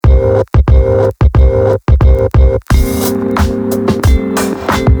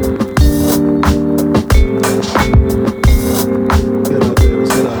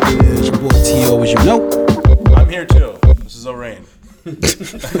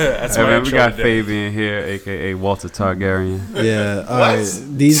That's Hey, my man, we intro got today. Fabian here, aka Walter Targaryen. Yeah, all right.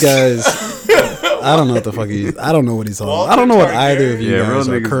 These guys, I don't know what the fuck I don't know what he's talking about. I don't know what either of you Yeah, guys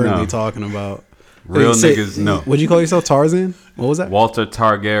real are niggas currently know. talking about. Real Say- niggas know. What'd you call yourself? Tarzan? What was that? Walter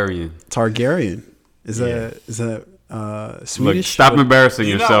Targaryen. Targaryen. Is that Look, Swedish? stop embarrassing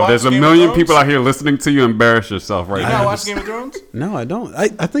Do you not yourself. watch There's a Game of million Thrones? people out here listening to you embarrass yourself right You now. not watch Game of Thrones? No, I don't. I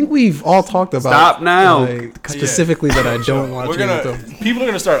think we've all talked about. Stop now. like, specifically, that I don't watch. We're Game of gonna. Thrones. People are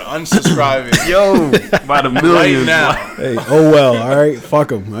gonna start unsubscribing Yo, by the right millions. now. Hey, oh well. All right, fuck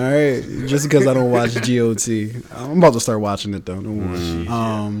them. All right, just because I don't watch GOT, I'm about to start watching it though. Don't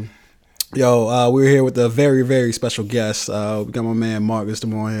worry. We're here with a very, very special guest. We got my man Marcus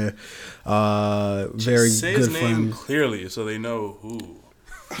Demore here. Very Say good his name friend. clearly so they know who.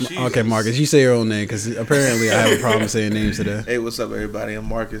 Okay, Marcus, you say your own name because apparently I have a problem saying names today. Hey, what's up, everybody? I'm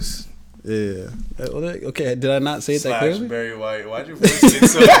Marcus. Yeah. Okay, did I not say it that Slash clearly? Barry White. Why'd your voice get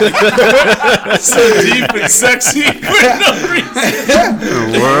so so deep and sexy for no reason?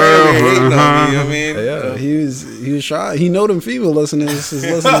 I mean, Yeah, he was shy. He know them female listeners.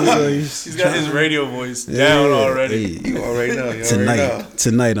 He's got his radio voice down already. Hey, you already know. You already know.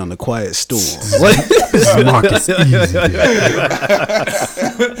 tonight on the Quiet Storm. Marcus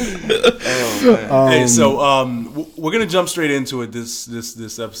Hey, so we're gonna jump straight into it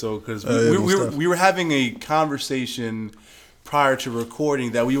this episode because we were having a conversation prior to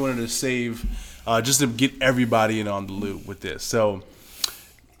recording that we wanted to save just to get everybody in on the loop with this. So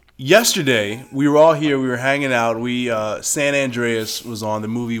yesterday we were all here, we were hanging out. San Andreas was on the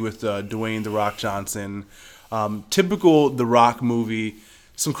movie with Dwayne "The Rock" Johnson. Typical The Rock movie.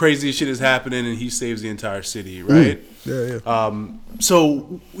 Some crazy shit is happening and he saves the entire city, right? Yeah.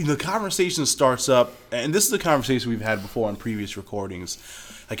 So the conversation starts up, and this is a conversation we've had before on previous recordings.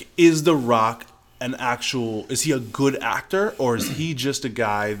 Like, is The Rock is he a good actor, or is he just a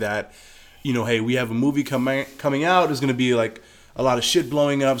guy that, hey, we have a movie coming out, there's going to be like a lot of shit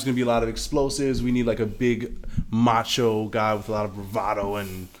blowing up, there's going to be a lot of explosives, we need like a big macho guy with a lot of bravado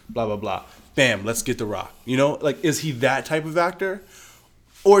and blah, blah, blah. Bam, let's get The Rock. Like, is he that type of actor?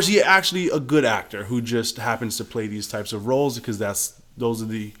 Or is he actually a good actor who just happens to play these types of roles because those are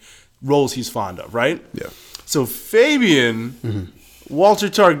the roles he's fond of, right? Yeah. So Fabian, Walter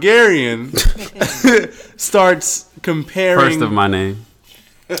Targaryen, starts comparing. First of my name.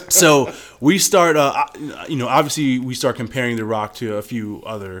 So we start, obviously we start comparing The Rock to a few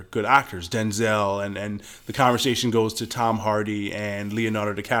other good actors, Denzel, and the conversation goes to Tom Hardy and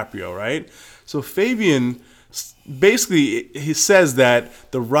Leonardo DiCaprio, right? So Fabian basically he says that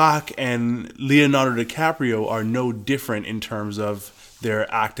The Rock and Leonardo DiCaprio are no different in terms of their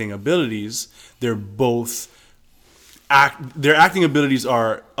acting abilities. They're both their acting abilities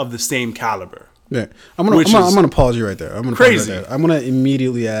are of the same caliber. Yeah, I'm gonna pause you right there. I'm gonna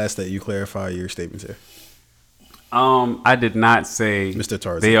immediately ask that you clarify your statements here. I did not say Mr.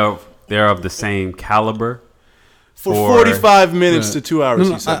 Tarzan. they're of the same caliber. For 45 minutes to 2 hours,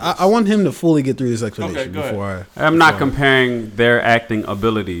 he said I want him to fully get through this explanation go before I'm not comparing their acting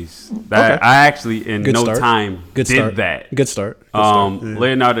abilities. That Okay. I actually in Good no start. time Good did start. that. Good start. Good start. Yeah.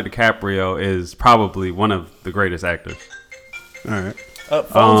 Leonardo DiCaprio is probably one of the greatest actors. All right.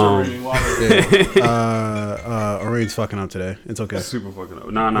 Phones are ringing while we're Orion's fucking up today. It's okay. Super fucking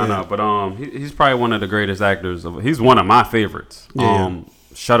up. No. But he's probably one of the greatest actors. He's one of my favorites. Yeah.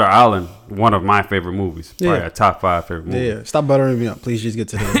 Shutter Island, one of my favorite movies. Probably Yeah. a top 5 favorite movie. Yeah. Stop buttering me up, please. Just get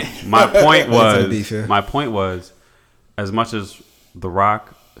to the. My That's point was, as much as The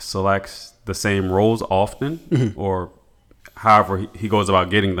Rock selects the same roles often, or however he goes about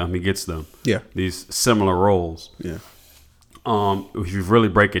getting them, he gets them. Yeah. These similar roles. Yeah. If you really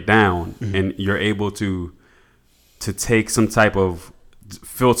break it down, and you're able to take some type of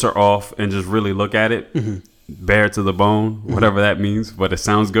filter off and just really look at it, bare to the bone, whatever that means, but it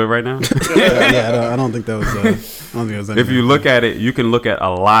sounds good right now. I don't think that was. I don't think it was. If you look at it, you can look at a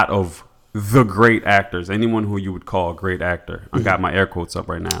lot of the great actors. Anyone who you would call a great actor. I got my air quotes up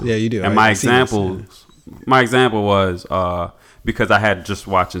right now. Yeah, you do. And my example was because I had just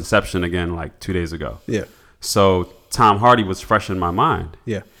watched Inception again like 2 days ago. Yeah. So Tom Hardy was fresh in my mind.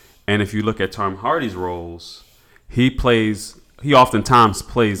 Yeah. And if you look at Tom Hardy's roles, he oftentimes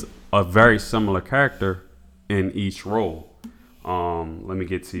plays a very similar character in each role. Let me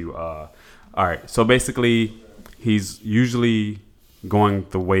get to you. All right. So basically, he's usually going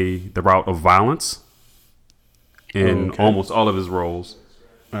the route of violence in almost all of his roles.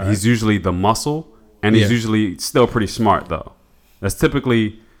 Right. He's usually the muscle, and he's usually still pretty smart, though. That's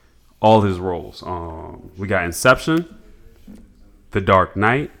typically all his roles. We got Inception, The Dark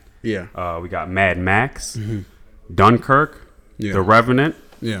Knight. Yeah. We got Mad Max, Dunkirk, Yeah. The Revenant,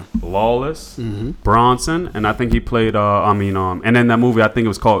 Yeah. Lawless, Bronson, and I think he played. And then that movie I think it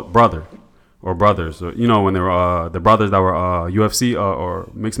was called Brother or Brothers. Or, when they were the brothers that were UFC or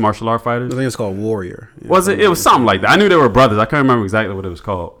mixed martial art fighters. I think it's called Warrior. Yeah, Was it? It was something like that. I knew they were brothers. I can't remember exactly what it was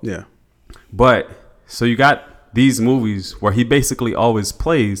called. Yeah. But so you got these movies where he basically always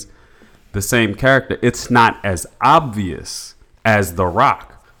plays the same character. It's not as obvious as The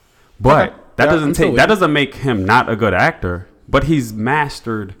Rock, but that doesn't make him not a good actor. But he's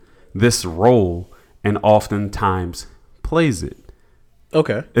mastered this role and oftentimes plays it.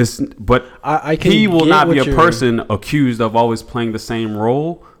 Okay. He will not be a person accused of always playing the same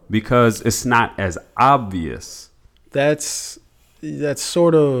role because it's not as obvious. That's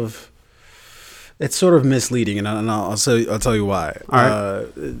sort of. It's sort of misleading, and I'll tell you why. All right.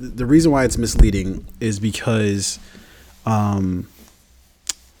 The reason why it's misleading is because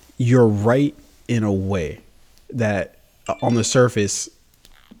you're right in a way that on the surface,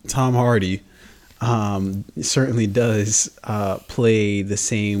 Tom Hardy certainly does play the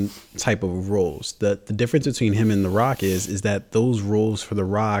same type of roles. The difference between him and The Rock is that those roles for The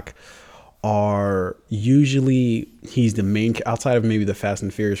Rock are usually he's the main, outside of maybe the Fast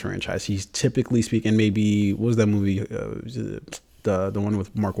and Furious franchise. He's typically speaking, maybe what was that movie? The one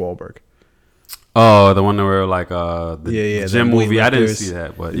with Mark Wahlberg. Oh, the one where like the gym movie. I didn't see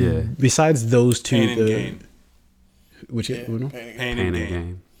that, but yeah. Besides those two, Pain and Gain. Which one? Pain and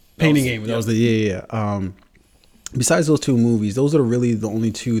Gain. Pain and Gain. That was the besides those two movies, those are really the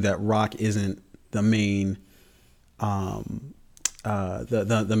only two that Rock isn't the main.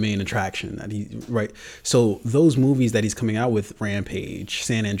 The main attraction that he right. So those movies that he's coming out with, Rampage,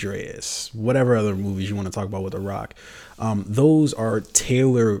 San Andreas, whatever other movies you want to talk about with The Rock, those are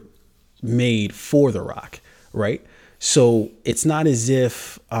tailor made for The Rock, right? So it's not as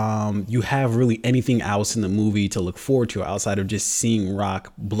if you have really anything else in the movie to look forward to outside of just seeing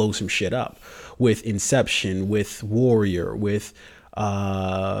Rock blow some shit up with Inception, with Warrior, with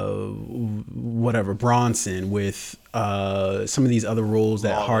whatever, Bronson, with some of these other roles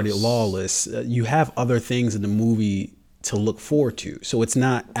that Hardy, Lawless. You have other things in the movie to look forward to. So it's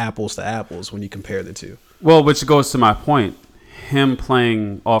not apples to apples when you compare the two. Well, which goes to my point. Him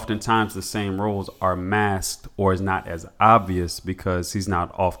playing oftentimes the same roles are masked or is not as obvious because he's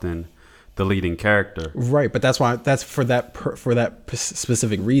not often the leading character. Right, but that's for that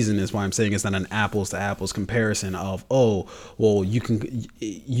specific reason is why I'm saying it's not an apples to apples comparison of, oh, well, you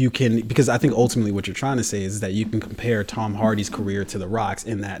can, because I think ultimately what you're trying to say is that you can compare Tom Hardy's career to The Rock's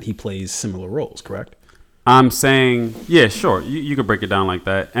in that he plays similar roles, correct? I'm saying, yeah, sure, you could break it down like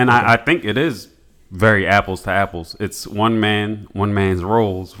that. And okay. I think it is very apples to apples. It's one man's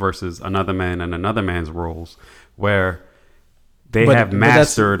roles versus another man and another man's roles, where they have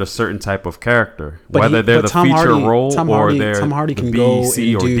mastered a certain type of character, whether they're the feature role or they're the B,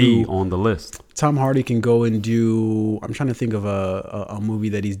 C, or D on the list. Tom Hardy can go and do. I'm trying to think of a movie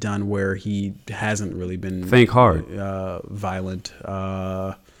that he's done where he hasn't really been. Think hard. Violent.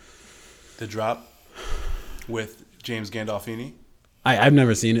 The Drop with James Gandolfini. I've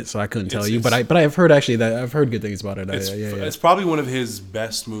never seen it, so I couldn't tell you. But I've heard I've heard good things about it. It's probably one of his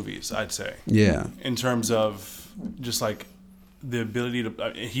best movies, I'd say. Yeah. In terms of just like the ability to,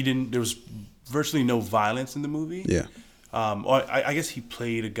 there was virtually no violence in the movie. Yeah. I guess he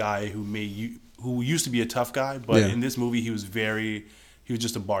played a guy who used to be a tough guy, but in this movie he was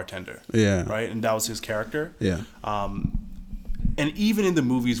just a bartender. Yeah. Right, and that was his character. Yeah. And even in the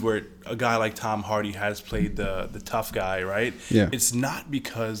movies where a guy like Tom Hardy has played the tough guy, right? Yeah. It's not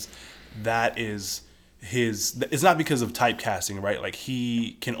because that is it's not because of typecasting, right? Like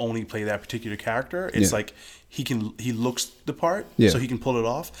he can only play that particular character. It's like he looks the part, so he can pull it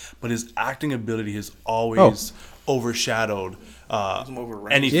off, but his acting ability has always overshadowed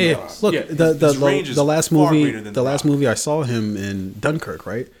anything else. Look, the last movie I saw him in, Dunkirk,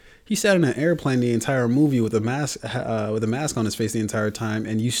 right? He sat in an airplane the entire movie with a mask on his face the entire time,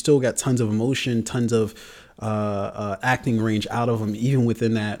 and you still got tons of emotion, tons of acting range out of him, even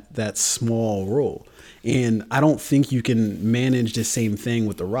within that small role. And I don't think you can manage the same thing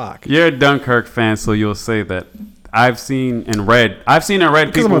with The Rock. You're a Dunkirk fan, so you'll say that. I've seen and read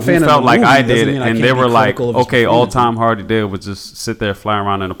people who felt like I did, and they were like, okay, all Tom Hardy did was just sit there, fly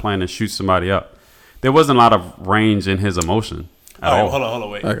around in a plane, and shoot somebody up. There wasn't a lot of range in his emotion at all. Hold on,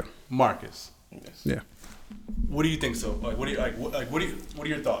 wait. Okay. Marcus. Yeah. What do you think so? Like, what are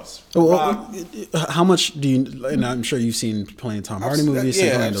your thoughts? How much do you? And I'm sure you've seen plenty of Tom Hardy movies,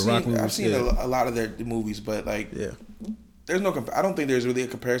 plenty of The Rock movies. I've seen a lot of their movies, but like, there's no. I don't think there's really a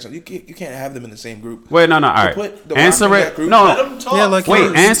comparison. You can't have them in the same group. Wait, no. All right. Put The Rock Answer in it. that group. No. Let him talk. Yeah, like, Wait.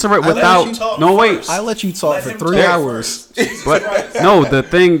 first. Answer it I let you without. talk No, wait. first. I let you talk Let for him 3 talk hours. first. Jesus But Christ. no, the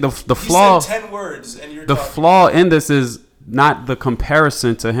thing, the flaw, He said 10 words, and you're the talking. flaw in this is not the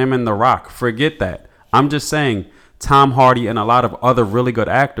comparison to him and The Rock. Forget that. I'm just saying Tom Hardy and a lot of other really good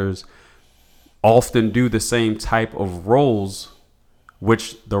actors often do the same type of roles,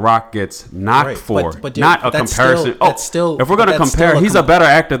 which The Rock gets knocked Right, for. but Not a that's comparison. still- if we're gonna that's compare, still a he's a better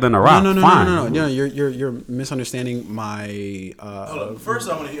actor than The Rock. No, Fine. you're misunderstanding my. Hold on. First,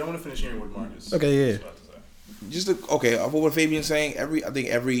 I want to finish hearing what Marcus. Okay, yeah. was about to say. Just what Fabian's saying. I think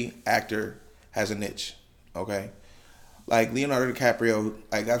every actor has a niche. Okay, like Leonardo DiCaprio.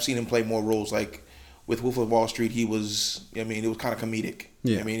 Like I've seen him play more roles. Like with Wolf of Wall Street, he was. I mean, it was kind of comedic.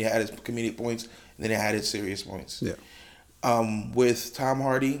 Yeah. I mean, he had his comedic points, and then he had his serious points. Yeah. With Tom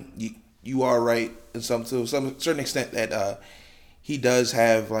Hardy, you are right to some certain extent that he does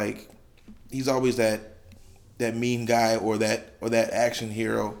have like he's always that mean guy or that action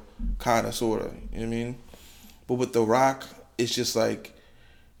hero kind of sort of, you know what I mean? But with The Rock, it's just like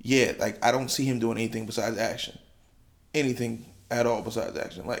like I don't see him doing anything besides action, anything at all besides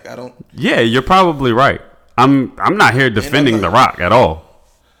action. Like I don't. Yeah, you're probably right. I'm not here defending The Rock at all.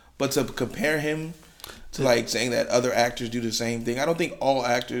 But to compare him to like saying that other actors do the same thing, I don't think all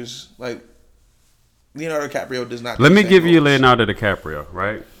actors like Leonardo DiCaprio does not. Let me give you Leonardo DiCaprio,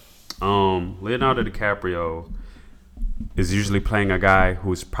 right? Leonardo DiCaprio is usually playing a guy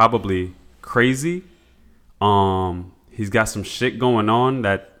who's probably crazy. He's got some shit going on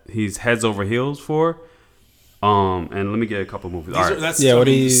that he's heads over heels for. And let me get a couple movies. All right. That's Yeah, what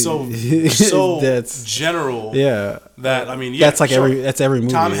he- so that's- general. Yeah. That I mean, yeah, That's like sure. every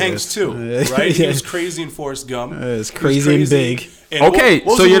movie. Tom yeah. Hanks too, Yeah. right? He Yeah. was crazy in Forrest Gump. It's He was crazy and big. And Okay, what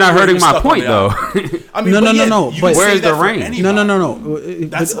was so the you're not movie where hurting he my was stuck on point the though. island? I mean, No, but no, yeah, no. you can But say where's that the for range? anybody. No.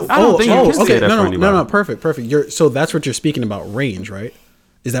 That's But- I don't think you can say okay, that for anybody. no. Perfect. So that's what you're speaking about, range, right?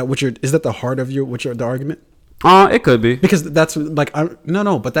 Is that the heart of the argument? It could be. Because that's like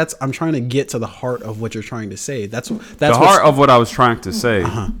but I'm trying to get to the heart of what you're trying to say. That's The heart of what I was trying to say,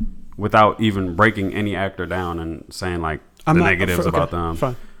 without even breaking any actor down and saying like the negatives about them,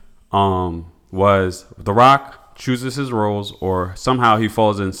 Fine. was The Rock chooses his roles or somehow he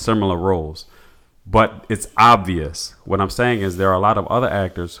falls in similar roles, but it's obvious. What I'm saying is there are a lot of other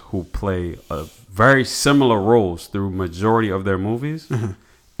actors who play very similar roles through majority of their movies,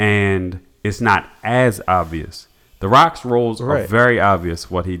 and it's not as obvious. The Rock's roles are Right. very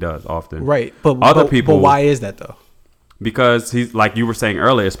obvious what he does often. Right, but other people. But why is that though? Because he's like you were saying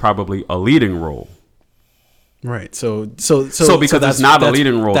earlier, it's probably a leading role. Right. So because it's not a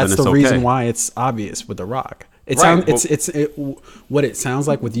leading role, then that's it's the okay. reason why it's obvious with The Rock. It Right, sounds what it sounds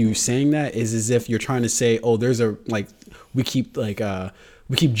like with you saying that is as if you're trying to say, oh, there's a like we keep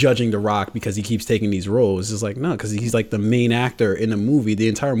judging The Rock because he keeps taking these roles. It's like no, because he's like the main actor in the movie. The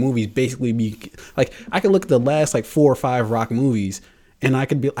entire movie is basically like I could look at the last like 4 or 5 Rock movies. And I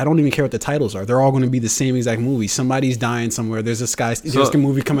don't even care what the titles are. They're all going to be the same exact movie. Somebody's dying somewhere. There's a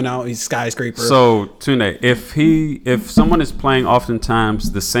movie coming out. He's skyscraper. So Tune, if someone is playing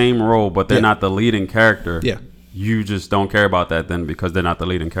oftentimes the same role, but they're not the leading character, you just don't care about that then because they're not the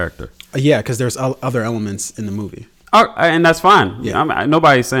leading character. Yeah, because there's other elements in the movie. And that's fine. Yeah.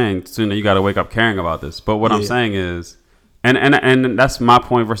 Nobody's saying Tune, you got to wake up caring about this. But what I'm saying is, and that's my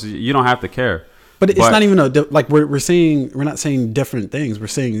point versus you don't have to care. But it's not even we're not saying different things. We're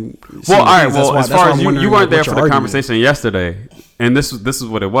saying well, all right. Well, as far as you weren't there for the argument. conversation yesterday, and this is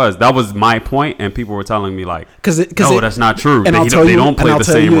what it was. That was my point, and people were telling me like, no, that's not true. And they don't play the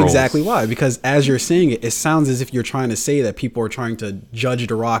same roles. Exactly why. Because as you're saying it, it sounds as if you're trying to say that people are trying to judge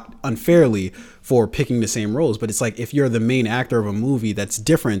The Rock unfairly for picking the same roles. But it's like if you're the main actor of a movie, that's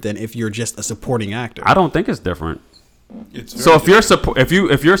different than if you're just a supporting actor. I don't think it's different. So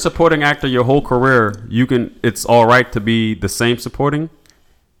if you're supporting actor your whole career, it's all right to be the same supporting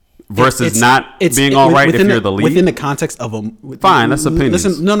versus not being all right if you're the lead. Within the context of a fine, that's opinions.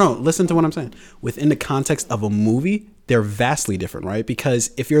 Listen to what I'm saying. Within the context of a movie, they're vastly different, right?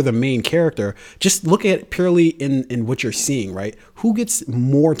 Because if you're the main character, just look at it purely in what you're seeing, right? Who gets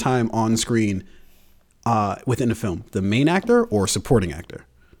more time on screen within the film, the main actor or supporting actor?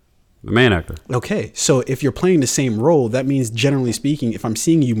 The main actor. Okay, so if you're playing the same role, that means generally speaking, if I'm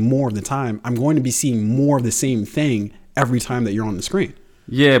seeing you more of the time, I'm going to be seeing more of the same thing every time that you're on the screen.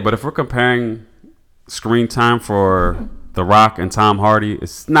 Yeah, but if we're comparing screen time for The Rock and Tom Hardy,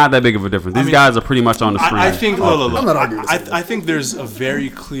 it's not that big of a difference. These guys are pretty much on the screen. I think. Look, I'm not arguing with I think there's a very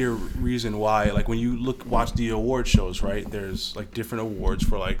clear reason why. Like when you watch the award shows, right? There's like different awards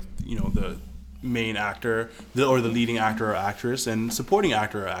for like the main actor or the leading actor or actress and supporting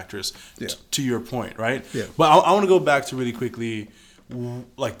actor or actress. To your point, right? Yeah. But I want to go back to really quickly,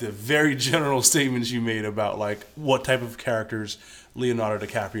 like the very general statements you made about like what type of characters Leonardo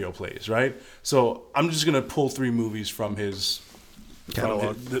DiCaprio plays, right? So I'm just gonna pull 3 movies from his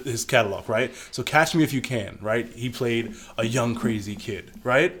catalog. His catalog, right? So Catch Me If You Can, right? He played a young crazy kid,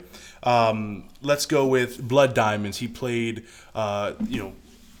 right? Let's go with Blood Diamonds. He played, a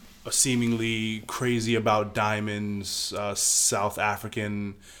seemingly crazy about diamonds, South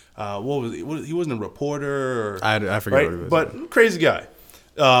African. What was he? He wasn't a reporter. I forget right? what he was. But crazy guy.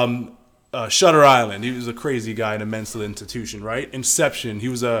 Shutter Island. He was a crazy guy in a mental institution, right? Inception. He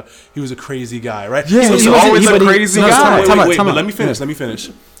was a crazy guy, right? Yeah, He's always a crazy guy. Wait, but let me finish.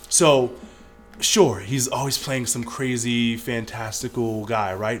 So, sure, he's always playing some crazy, fantastical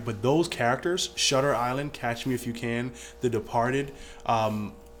guy, right? But those characters, Shutter Island, Catch Me If You Can, The Departed,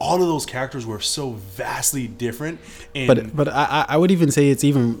 all of those characters were so vastly different. And But I would even say it's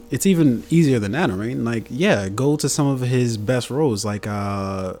even easier than that, right? Like, yeah, go to some of his best roles, like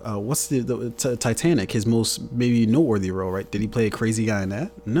what's the Titanic, his most maybe noteworthy role, right? Did he play a crazy guy in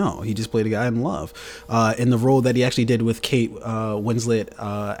that? No, he just played a guy in love. In the role that he actually did with Kate Winslet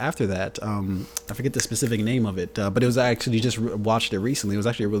after that, I forget the specific name of it, but it was actually just watched it recently. It was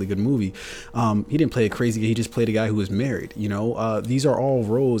actually a really good movie. He didn't play a crazy guy; he just played a guy who was married. These are all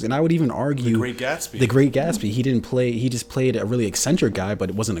roles. And I would even argue The Great Gatsby. He didn't play. He just played a really eccentric guy, but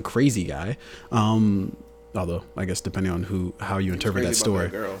it wasn't a crazy guy. Although I guess depending on how you interpret that story.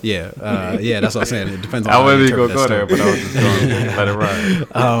 Yeah, that's what I'm saying. It depends on. I wasn't gonna go there, but I was just going to let it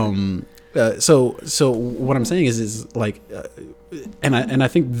ride. So what I'm saying is like, and I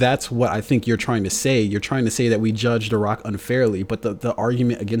think that's what I think you're trying to say. You're trying to say that we judge The Rock unfairly, but the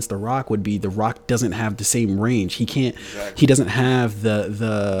argument against The Rock would be The Rock doesn't have the same range. He can't. Exactly. He doesn't have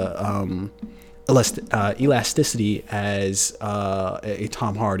the elasticity as a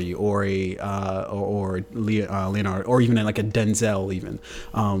Tom Hardy or or Leonardo, or even like a Denzel. Even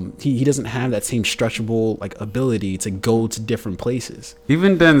he doesn't have that same stretchable like ability to go to different places.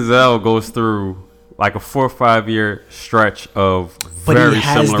 Even Denzel goes through like a 4 or 5 year stretch of very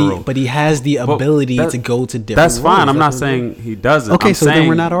similar roles. But he has the ability to go to different. That's fine. roles. I'm not saying he doesn't. Okay, I'm so saying, then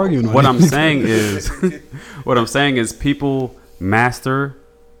we're not arguing on what it. I'm saying is, what I'm saying is people master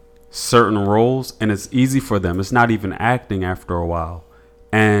certain roles and it's easy for them. It's not even acting after a while,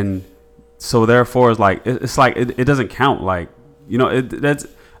 and so therefore it's like it doesn't count. Like that's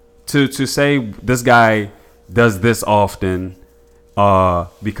to say this guy does this often.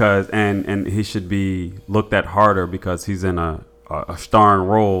 Because and he should be looked at harder because he's in a starring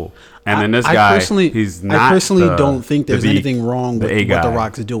role, and then this guy he's not. I personally don't think there's anything wrong with what The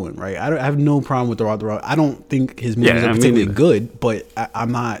Rock's doing. Right, I have no problem with The Rock. I don't think his movies are particularly good, but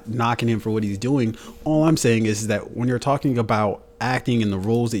I'm not knocking him for what he's doing. All I'm saying is that when you're talking about acting and the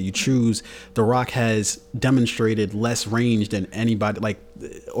roles that you choose, The Rock has demonstrated less range than anybody,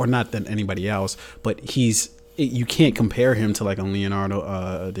 or not than anybody else, but you can't compare him to like a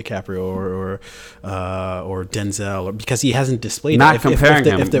Leonardo DiCaprio or Denzel, because he hasn't displayed. Not comparing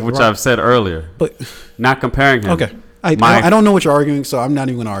him, which I've said earlier. But not comparing him. Okay, I don't know what you're arguing, so I'm not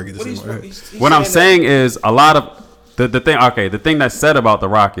even going to argue this anymore. What I'm saying is a lot of the thing. Okay, the thing that's said about The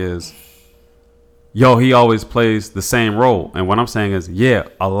Rock is, he always plays the same role, and what I'm saying is,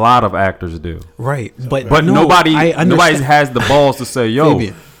 a lot of actors do. Right, but no, nobody has the balls to say,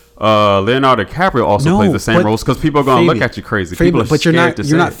 Fabian. Leonardo DiCaprio also plays the same roles because people are going to look at you crazy. People are scared to say.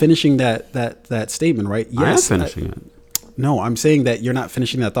 You're not finishing that statement, right? Yes, I am finishing it. No, I'm saying that you're not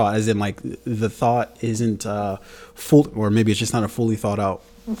finishing that thought, as in like the thought isn't full, or maybe it's just not a fully thought out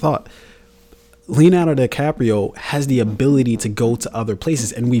thought. Leonardo DiCaprio has the ability to go to other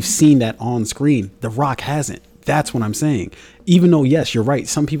places, and we've seen that on screen. The Rock hasn't. That's what I'm saying. Even though, yes, you're right.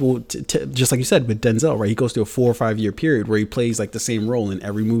 Some people, just like you said with Denzel, right? He goes through a 4 or 5 year period where he plays like the same role in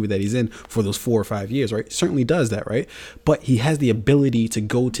every movie that he's in for those 4 or 5 years, right? Certainly does that, right? But he has the ability to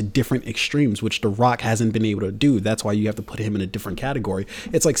go to different extremes, which The Rock hasn't been able to do. That's why you have to put him in a different category.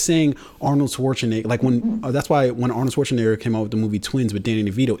 It's like saying Arnold Schwarzenegger, like that's why when Arnold Schwarzenegger came out with the movie Twins with Danny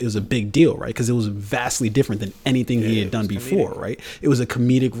DeVito, it was a big deal, right? Because it was vastly different than anything he had done before, right? It was a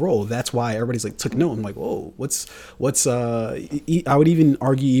comedic role. That's why everybody's like took note. I'm like, whoa, what's I would even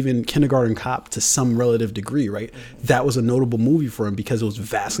argue even Kindergarten Cop to some relative degree, right? That was a notable movie for him because it was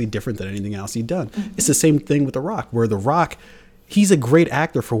vastly different than anything else he'd done. It's the same thing with The Rock, where The Rock, he's a great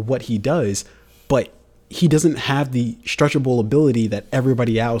actor for what he does, but he doesn't have the stretchable ability that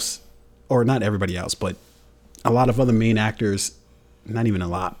everybody else, or not everybody else, but a lot of other main actors, not even a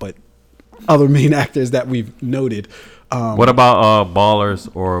lot, but other main actors that we've noted What about Ballers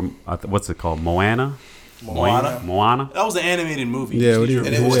or what's it called? Moana. Moana. That was an animated movie. Yeah, And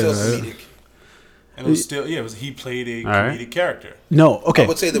it was still comedic. And it was still he played a comedic character. No, okay. I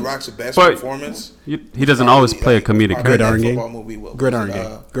would say The Rock's best But performance. he doesn't always play a comedic character. Gridiron Gang. Football movie. Gridiron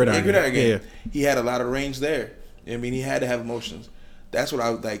Gang. Gridiron Gang. Yeah. He had a lot of range there. I mean, he had to have emotions. That's what I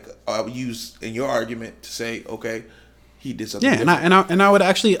would like. I would use in your argument to say, okay, he did something. Yeah, different. and I would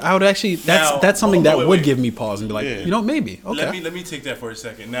actually that's something that would give me pause and be like, maybe. Okay. Let me take that for a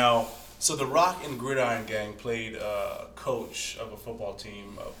second. Now, so The Rock and Gridiron Gang played coach of a football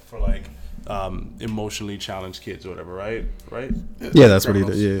team for like emotionally challenged kids or whatever, right? Yeah, that's what he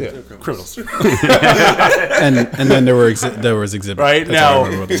did. Yeah. Criminals. and then there was exhibits. Right That's all I now,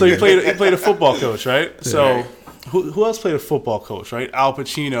 remember about so the he played a football coach, right? Yeah. So who else played a football coach, right? Al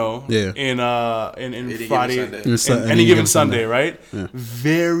Pacino. Yeah. In Friday, Any Given Sunday, right? Yeah.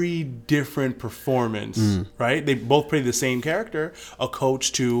 Very different performance, right? They both played the same character, a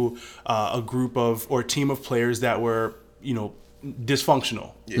coach to a group of or a team of players that were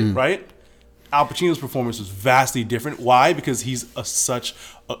dysfunctional, right? Al Pacino's performance was vastly different. Why? Because he's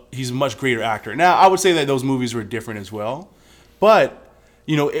he's a much greater actor. Now, I would say that those movies were different as well, but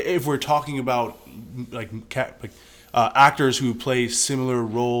if we're talking about actors who play similar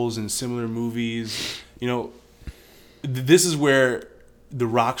roles in similar movies, this is where The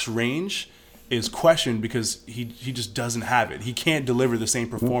Rock's range is questioned because he just doesn't have it. He can't deliver the same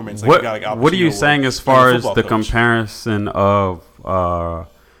performance like a guy like Al Pacino. What are you saying as far as the coach. comparison of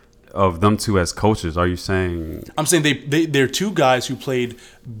them two as coaches? Are you saying? I'm saying they're two guys who played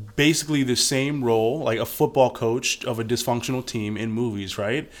basically the same role, like a football coach of a dysfunctional team in movies,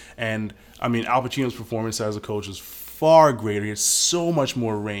 right? And I mean, Al Pacino's performance as a coach is far greater. He has so much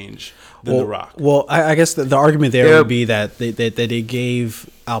more range than The Rock. Well, I guess the argument there would be that they gave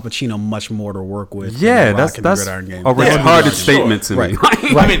Al Pacino much more to work with. Yeah, than The Rock in the that's Gridiron Gang. a retarded statement to me.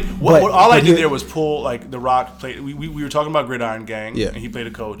 I mean, all I did there was pull like The Rock played. We were talking about Gridiron Gang, and he played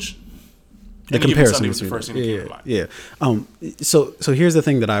a coach. The comparison was the first thing that came to mind. Yeah. So here's the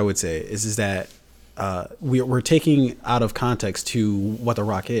thing that I would say is that we're taking out of context to what The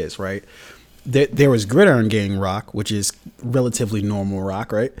Rock is, right? There was Gridiron Gang Rock, which is relatively normal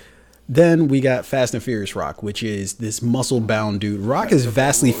Rock, right? Then we got Fast and Furious Rock, which is this muscle-bound dude. Rock is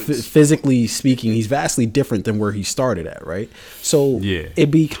vastly, physically speaking, he's vastly different than where he started at, right? So it'd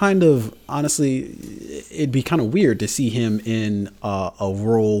be kind of, honestly, it'd be kind of weird to see him in a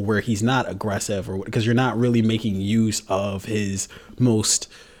role where he's not aggressive, or because you're not really making use of his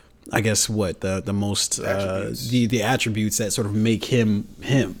most, I guess, the most the attributes that sort of make him,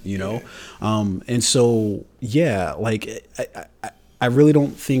 and so I really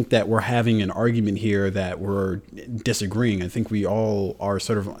don't think that we're having an argument here that we're disagreeing. I think we all are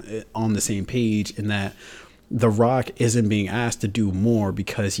sort of on the same page in that The Rock isn't being asked to do more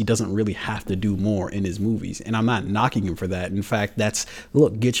because he doesn't really have to do more in his movies. And I'm not knocking him for that. In fact,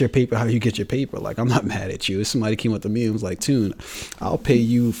 get your paper how you get your paper. Like, I'm not mad at you. If somebody came up to me and was like, Tune, I'll pay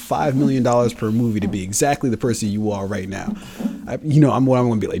you $5 million per movie to be exactly the person you are right now. I'm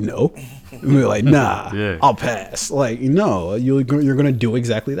going to be like, no. I'm going to be like, nah, I'll pass. Like, no, you're going to do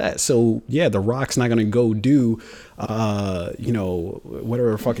exactly that. So, yeah, The Rock's not going to go do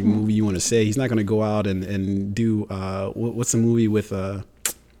whatever fucking movie you want to say. He's not going to go out and do what's the movie with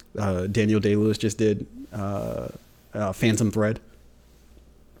Daniel Day-Lewis just did, Phantom Thread.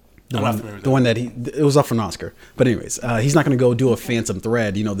 The one that it was up for an Oscar. But anyways, he's not going to go do a Phantom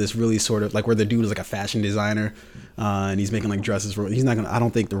Thread, this really sort of like where the dude is like a fashion designer and he's making like dresses for. He's not going to. I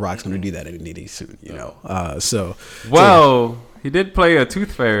don't think The Rock's going to do that any soon. He did play a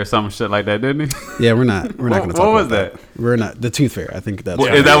Tooth Fairy or some shit like that, didn't he? Yeah, we're not going to talk about that. What was that? We're not. The Tooth Fairy. I think that's.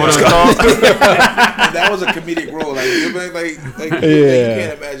 Is that what it was called? That was a comedic role. You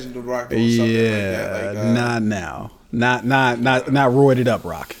can't imagine The Rock doing something like that. Not now. Not roided up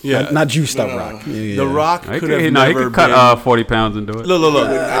Rock. Yeah. Not juiced up Rock. The Rock could have he could cut 40 pounds into it. Look.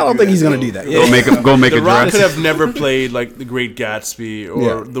 I don't think he's gonna do that. Go make a dress. The Rock could have never played like The Great Gatsby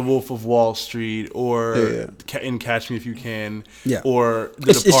or The Wolf of Wall Street or in Catch Me If You Can or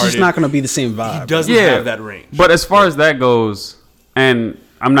The Departed. It's just not gonna be the same vibe. He doesn't have that range. But as far as that goes, and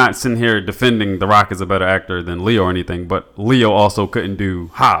I'm not sitting here defending The Rock as a better actor than Leo or anything, but Leo also couldn't do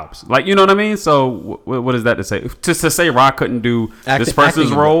Hobbs. Like, you know what I mean? So what is that to say? Just to say Rock couldn't do this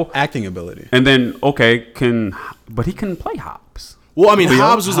person's role? Acting ability. And then, but he couldn't play Hobbs. Well, I mean,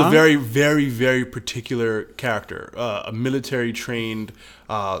 Hobbs was a very, very, very particular character. A military trained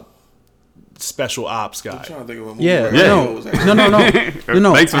special ops guy. I'm trying to think of a movie. Yeah, where no. Leo was actually-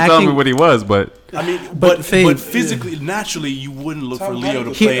 No. Thanks for telling me what he was, but I mean, But but Faye- physically, naturally, you wouldn't look for Tom Leo to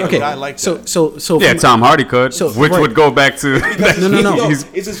Hardy play okay. a guy like So that. so yeah, from- Tom Hardy could, So- which right. would go back to No. Yo, He's-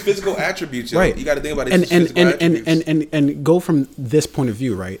 it's his physical attributes. Yo. Right. You got to think about it. and It's his physical attributes. and go from this point of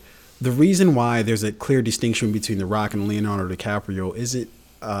view, right? The reason why there's a clear distinction between The Rock and Leonardo DiCaprio is it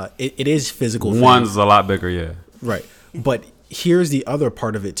is physical. One's a lot bigger, yeah. Right. But here's the other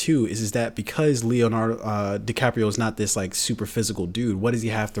part of it too is that because Leonardo DiCaprio is not this like super physical dude, what does he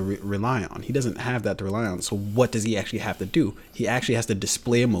have to rely on? He doesn't have that to rely on. So what does he actually have to do? He actually has to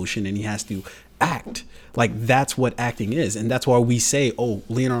display emotion and he has to act. Like that's what acting is. And that's why we say, oh,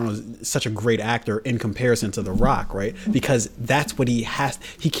 Leonardo is such a great actor in comparison to The Rock, right? Because that's what he has.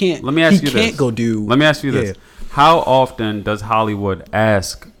 He can't. Let me ask he you can't this. go do. Let me ask you Yeah. this. How often does Hollywood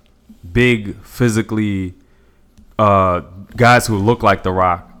ask big physically guys who look like The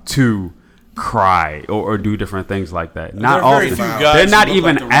Rock to cry or do different things like that? Not There are very often. few guys They're who not look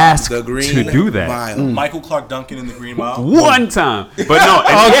even like The Rock. asked The Green to do that. Mile. Michael Clark Duncan in the Green Mile. One time, but no,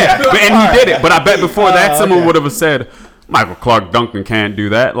 and he did it. But I bet before that, someone would have said, "Michael Clark Duncan can't do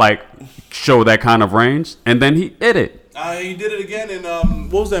that." Like, show that kind of range, and then he did it. He did it again in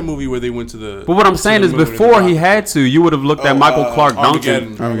what was that movie where they went to the? But what I'm saying is, before he had to, you would have looked at Michael Clark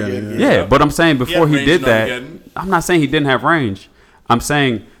Duncan. Armageddon. Yeah, but I'm saying before he range did in that, Armageddon. I'm not saying he didn't have range. I'm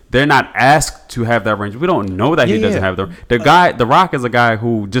saying they're not asked to have that range. We don't know that he Yeah, doesn't yeah. have the guy. The Rock is a guy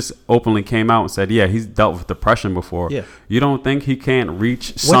who just openly came out and said, "Yeah, he's dealt with depression before." Yeah. You don't think he can't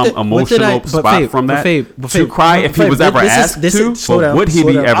reach What some did- what did emotional I- but spot Fabe, from but that Fabe, but to Fabe, cry but if he Fabe, was ever this is- asked this is- to? slow But down, would he slow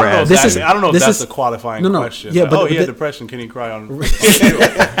be down. ever I don't know if asked? This that's, is- I don't know if this that's is- a qualifying no, no, question. yeah, but he had the- depression. Can he cry on?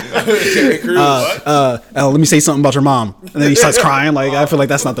 Terry Crews. Let me say something about your mom, and then he starts crying. Like I feel like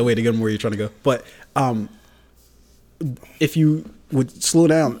that's not the way to get him where you're trying to go. But if you would slow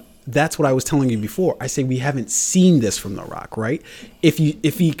down, that's what I was telling you before. I say we haven't seen this from The Rock, right? If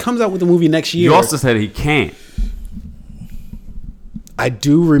he comes out with a movie next year, You also said he can't. I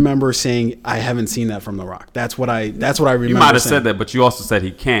do remember saying I haven't seen that from The Rock. That's what I remember. You might have saying. said that, but you also said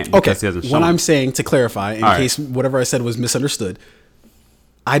he can't Okay, because he hasn't shown. what I'm saying, to clarify, in All right. case whatever I said was misunderstood,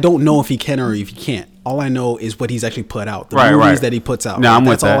 I don't know if he can or if he can't. All I know is what he's actually put out, the Right, movies right. that he puts out. No, right? I'm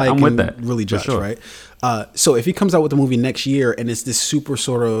with That's all that. I I'm can with that, really for judge, sure. right? So if he comes out with a movie next year and it's this super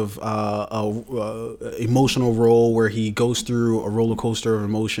sort of emotional role where he goes through a roller coaster of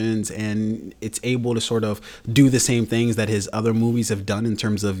emotions and it's able to sort of do the same things that his other movies have done in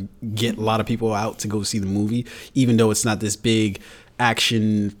terms of get a lot of people out to go see the movie, even though it's not this big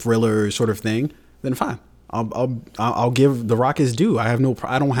action thriller sort of thing, then fine. I'll give The Rock his due. I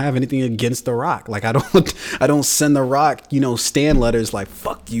don't have anything against The Rock. Like I don't send The Rock, stand letters like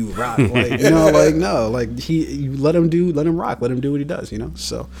fuck you, Rock. Like no, like you let him rock, let him do what he does,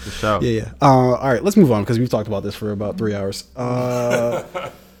 So sure. yeah. All right, let's move on because we've talked about this for about 3 hours.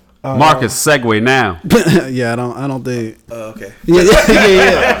 Marcus, segue now. Yeah, I don't think. Okay.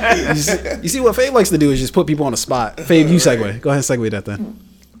 Yeah. You see what Fabe likes to do is just put people on the spot. Fabe, you segue. Go ahead, and segue that then.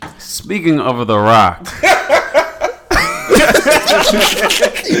 Speaking of The Rock,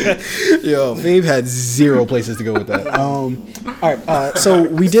 Yo, Fabe had zero places to go with that. All right, so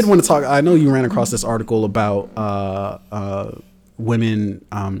we did want to talk. I know you ran across this article about women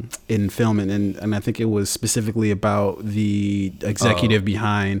in film, and I think it was specifically about the executive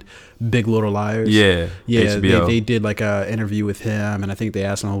behind Big Little Liars. Yeah, yeah. HBO. They did like an interview with him, and I think they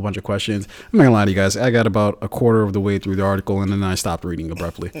asked him a whole bunch of questions. I'm not gonna lie to you guys. I got about a quarter of the way through the article, and then I stopped reading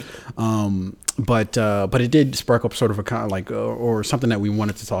abruptly. But it did spark up sort of a kind of like or something that we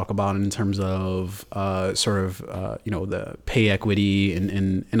wanted to talk about in terms of the pay equity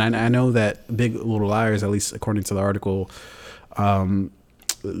and I know that Big Little Liars, at least according to the article, I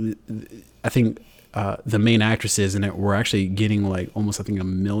think the main actresses in it were actually getting like almost I think $1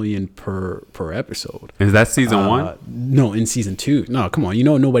 million per episode. is that season one? No, in season 2. No, come on,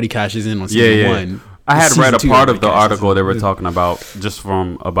 nobody cashes in on season 1. I had Season read a 2, part of everybody the cashes article in. they were talking about just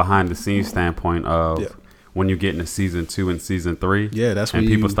from a behind the scenes standpoint of Yeah. when you get into season 2 and season 3. Yeah, that's and when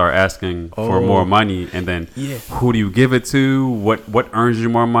people you- start asking for Oh. more money, and then Yeah. who do you give it to? What earns you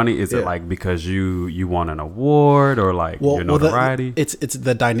more money? Is Yeah. it like because you won an award or like your notoriety? It's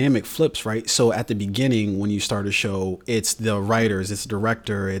the dynamic flips, right? So at the beginning, when you start a show, it's the writers, it's the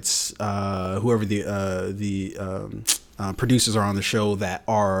director, it's whoever the producers are on the show that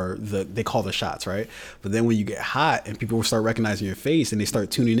are they call the shots, right? But then when you get hot and people start recognizing your face and they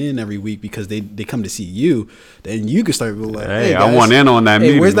start tuning in every week because they come to see you, then you can start being like, hey guys, I want in on that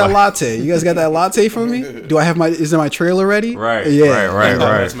meeting. Where's that latte? You guys got that latte for me? Do I have is my trailer ready? Right. Yeah. Right.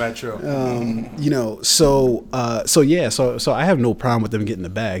 That's not true. So I have no problem with them getting the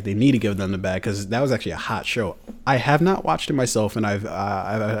bag. They need to give them the bag because that was actually a hot show. I have not watched it myself, and I've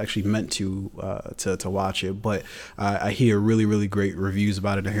actually meant to watch it, but I hear really, really great reviews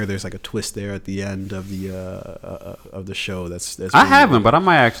about it. I hear there's like a twist there at the end of the show. That's really I haven't, but I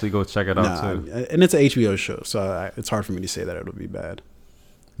might actually go check it out too. And it's an HBO show, so it's hard for me to say that it'll be bad.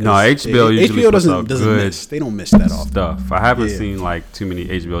 No, HBO usually HBO puts out doesn't good miss. They don't miss that often. stuff. I haven't seen like too many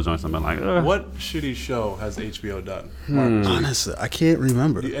HBO joints. I've been like, ugh. What shitty show has HBO done? Honestly, I can't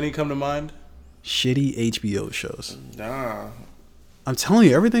remember. Any come to mind? Shitty HBO shows. Nah. I'm telling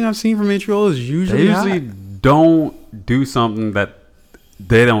you, everything I've seen from HBO is They usually usually don't do something that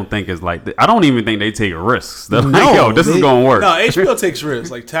they don't think is like. I don't even think they take risks. They're like, yo, this is gonna work. No, HBO takes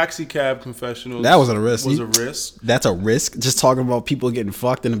risks. Like Taxi Cab Confessionals. That wasn't a risk. Was a risk. That's a risk. Just talking about people getting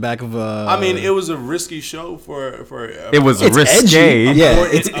fucked in the back of a. I mean, it was a risky show for. It was It's risque. edgy. Yeah,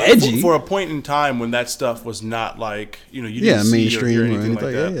 it's edgy for a point in time when that stuff was not like you didn't see mainstream or or anything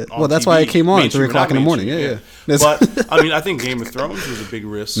anything. like that. Well, that's why it came on at 3 o'clock in the morning. Mainstream, Yeah. But I mean, I think Game of Thrones was a big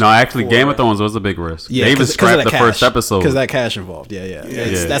risk. No, actually, Game of Thrones was a big risk. Yeah, they even scrapped the first episode because that cash involved. Yeah.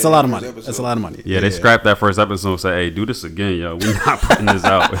 That's a lot of money. That's a lot of money. Yeah, they scrapped that first episode and said, hey, do this again, yo. We're not putting this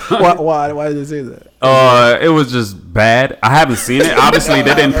out. Why did they say that? It was just bad. I haven't seen it. Obviously,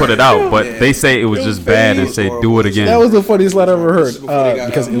 they didn't put it out, but they say it was just bad and say, do it again. That was the funniest line I ever heard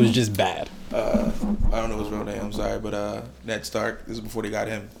because it was just bad. I don't know his real name. I'm sorry, but Ned Stark. This is before they got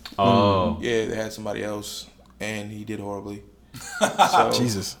him. Oh. Yeah, they had somebody else, and he did horribly. So,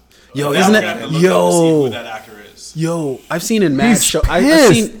 Jesus. Yo, isn't it? Yo. Who that actor is. Yo, I've seen in mad show.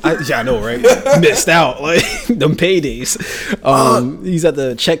 pissed. I know, right? Missed out, like them paydays. He's at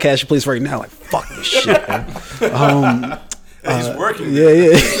the check cash place right now. Like, fuck this shit. Man. He's working.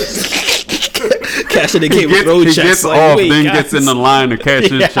 Yeah. Cashing the Game of Thrones checks. He gets like, off, wait, then guys. gets in the line to cash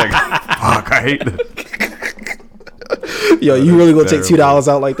his check. Fuck, I hate this. Yo, you really gonna take $2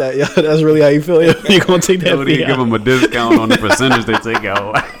 out like that? Yo, that's really how you feel. Yo, you gonna take that? Yo, they give them a discount on the percentage they take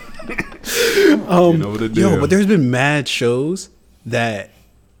out. You know what to do. Yo, but there's been mad shows that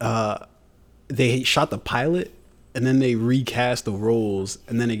they shot the pilot and then they recast the roles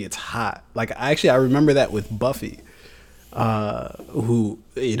and then it gets hot. Like I remember that with Buffy, who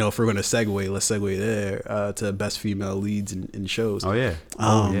if we're gonna segue, let's segue there to best female leads in shows. Oh yeah,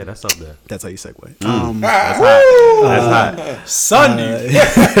 that's up there. That's how you segue. That's hot. That's hot. Sunday.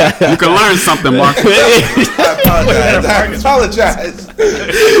 You can learn something, Mark. I apologize.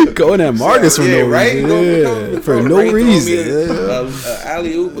 Going at Marcus for no reason. Yeah, for no reason.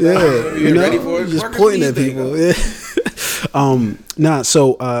 Alley oop. Yeah, Ready for it? just Marcus pointing at Lee's people. Yeah.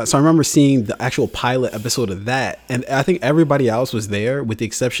 So I remember seeing the actual pilot episode of that, and I think everybody else was there with the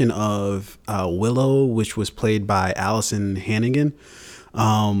exception of Willow, which was played by Allison Hannigan,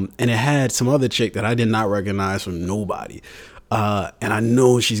 and it had some other chick that I did not recognize from nobody, and I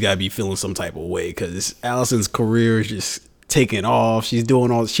know she's got to be feeling some type of way because Allison's career is just taking off. She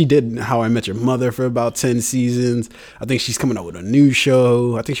did How I Met Your Mother for about 10 seasons. I think she's coming out with a new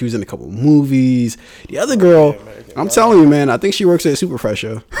show. I think she was in a couple movies. The other girl, I'm telling you, man, I think she works at Super Fresh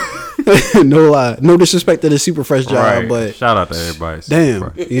show. No lie. No disrespect to the Super Fresh job, Right. but Shout out to everybody.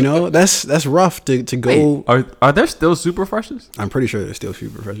 damn, that's rough to go. Wait, are there still Super Freshes? I'm pretty sure there's still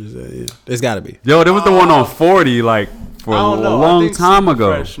Super Freshes there. Yeah. There's got to be. Yo, there was the one on 40 like for a long time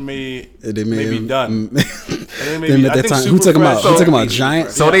ago. Fresh may They be done. Them at that time. Who took him out? Who took him out? Giant.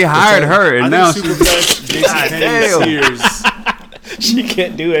 So they hired her, and now Super she's Fresh, JCPenney, Sears. She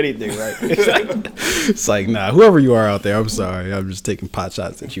can't do anything, right? It's like, nah, whoever you are out there, I'm sorry. I'm just taking pot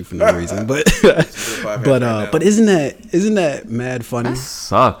shots at you for no reason. But isn't that mad funny?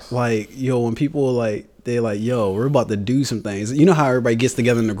 sucks. Like, yo, when people they're like, yo, we're about to do some things. You know how everybody gets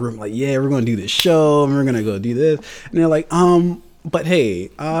together in the group, like, yeah, we're gonna do this show and we're gonna go do this. And they're like, but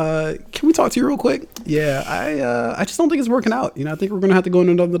hey, can we talk to you real quick? Yeah, I just don't think it's working out. I think we're gonna have to go in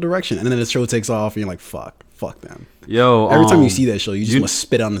another direction. And then the show takes off, and you're like, fuck them. Yo, Every time you see that show, you just want to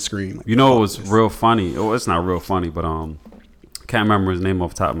spit on the screen. Like, You know fuck what was this. real funny? Oh, it's not real funny, but can't remember his name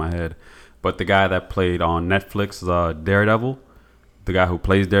off the top of my head. But the guy that played on Netflix, Daredevil, the guy who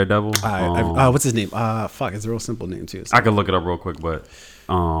plays Daredevil. What's his name? Fuck, it's a real simple name too. I could look it up real quick, but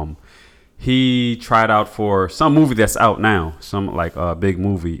he tried out for some movie that's out now, some like a big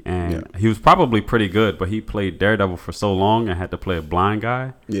movie, and he was probably pretty good, but he played Daredevil for so long and had to play a blind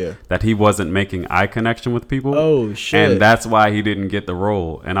guy that he wasn't making eye connection with people. Oh shit! And that's why he didn't get the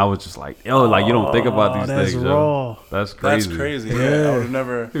role. And I was just like, yo, like you don't think about these that's things, raw. yo. That's crazy. That's crazy. Yeah, I would have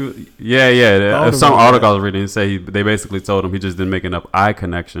never. Some article I was reading say they basically told him he just didn't make enough eye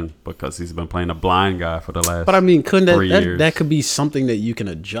connection because he's been playing a blind guy for the last. But I mean, couldn't 3 years. that could be something that you can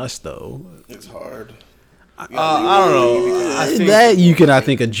adjust though? It's hard. I don't know. I think, That you can, I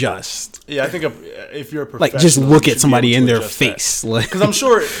think, adjust. yeah, I think if you're a Like, professional, just look you at should somebody be in able to their adjust that. face. Like, Because I'm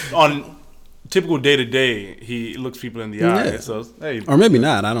sure on typical day to day, he looks people in the eye. Yeah. So hey, or maybe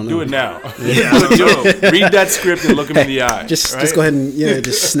not. I don't know. do it now. Read that script and look him in the eye. Just right? go ahead and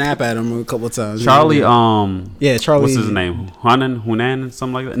just snap at him a couple of times. Charlie, Charlie. what's his name? Hunan,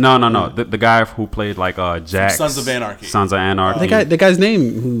 something like that. No. The guy who played like Jax. Sons of Anarchy. Sons of Anarchy. The guy's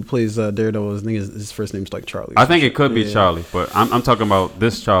name who plays Daredevil, I think his first name's like Charlie. I think it could be Charlie, but I'm talking about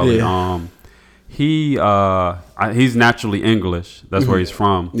this Charlie. Yeah. He's naturally English. That's where he's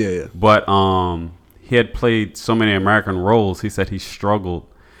from. Yeah. But he had played so many American roles. He said he struggled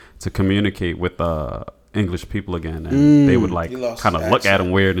to communicate with English people again, and they would like He lost kind of his look at accent.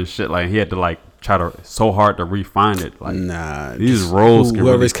 him weird and shit. Like he had to like try to so hard to refine it. Like Nah, these roles can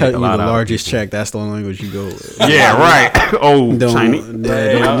really whoever's take cutting a you lot the out of largest people. check, that's the only language you go with. Yeah, right. Oh, Don't, Chinese. don't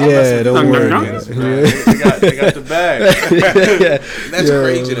worry. They got the bag. That's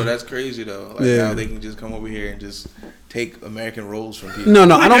crazy though. That's crazy though. Like Yeah. how they can just come over here and just take American roles from people. No,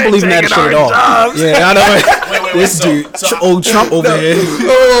 I don't believe in that shit at all. Yeah, I know. Wait, This so- dude, so- old Trump over here.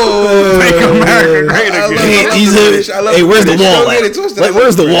 Make America great I love again. it. He's I love Hey, it. where's the Don't wall get at? it twisted. Like,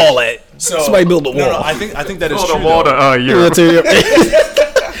 where's the wall at? So, Somebody build a wall. No, I think that is Oh, true. the wall though. to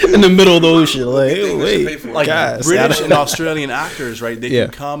Europe. In the middle of the ocean. Like, They should pay for it. Like guys, British and Australian actors, right? They Yeah.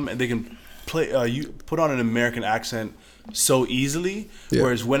 can come and they can play. You put on an American accent so easily. Yeah.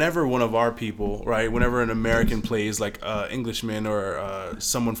 Whereas whenever one of our people, right, whenever an American plays like Englishman or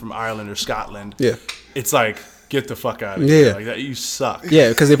someone from Ireland or Scotland, Yeah. it's like get the fuck out of Yeah. here, like that. You suck. Yeah,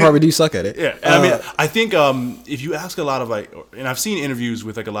 because they probably do suck at it. Yeah, and I mean, I think if you ask a lot of like, and I've seen interviews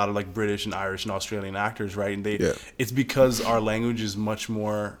with like a lot of like British and Irish and Australian actors, right? And it's because our language is much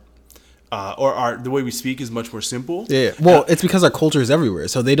more, the way we speak is much more simple. Yeah. Well, it's because our culture is everywhere,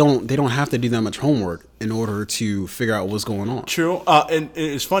 so they don't have to do that much homework in order to figure out what's going on. True, and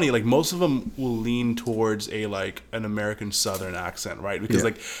it's funny. Like most of them will lean towards an American Southern accent, right? Because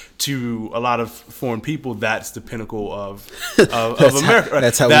like to a lot of foreign people, that's the pinnacle of America. Right?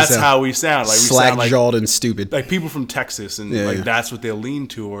 That's how we sound. Like we sound like slack-jawed and stupid. like people from Texas, and that's what they'll lean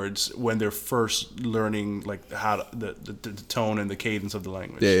towards when they're first learning like how the tone and the cadence of the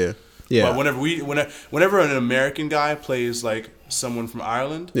language. Yeah. But whenever an American guy plays like someone from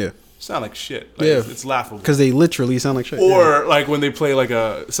Ireland, sound like shit. Like, it's laughable. Because they literally sound like shit. Or like when they play like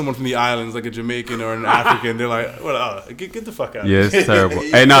someone from the islands, like a Jamaican or an African, they're like, "Well, get the fuck out." Yeah, it's terrible.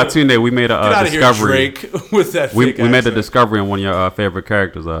 Hey, no, Tunde, we made a Get out of here, discovery. Drake, with that. We fake made a accent. discovery on one of your favorite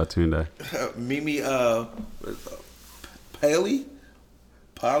characters, Tunde. Mimi,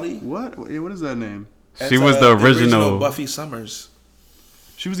 Polly. What? What is that name? She was the original. Buffy Summers.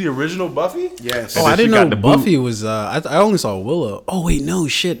 She was the original Buffy. Yes. Oh, I she didn't got know the boot. Buffy was. I only saw Willow. Oh wait, no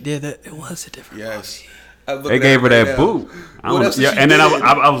shit. Yeah, it was a different. Yes. They gave her that boot. What else did she and then do?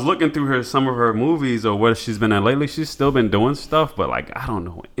 I was looking through some of her movies or what she's been in lately. She's still been doing stuff, but like I don't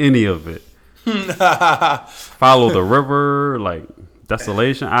know any of it. Follow the River, like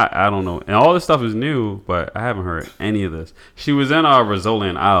Desolation. I don't know, and all this stuff is new, but I haven't heard any of this. She was in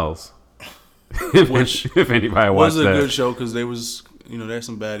Rizzolian Isles. Which if anybody was watched a that, good show because they was there's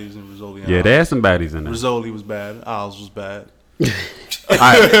some baddies in Rizzoli. yeah, they had some baddies in there. Rizzoli was bad. Isles was bad. All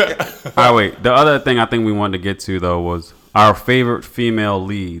right, wait. The other thing I think we wanted to get to though was our favorite female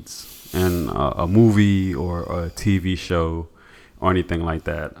leads in a movie or a TV show or anything like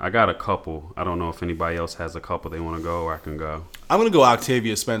that. I got a couple. I don't know if anybody else has a couple they want to go or I can go. I'm gonna go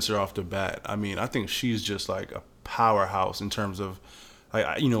Octavia Spencer off the bat. I mean, I think she's just like a powerhouse in terms of,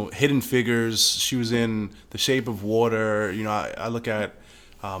 like, Hidden Figures. She was in The Shape of Water. I look at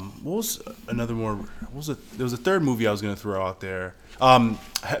what was another more? What was it? There was a third movie I was gonna throw out there.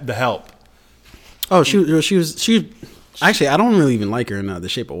 The Help. Oh, she was. Actually, I don't really even like her in The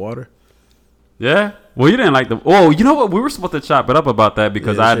Shape of Water. Yeah? Well, you didn't like the... Oh, you know what? We were supposed to chop it up about that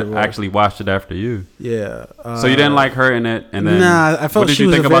because Yeah, I Shape of Water. actually watched it after you. Yeah. So you didn't like her in it? And then, Nah, I felt what did she you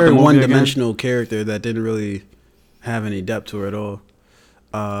was think a about the very movie again? one-dimensional character that didn't really have any depth to her at all.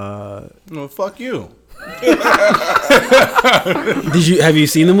 No, fuck you. Have you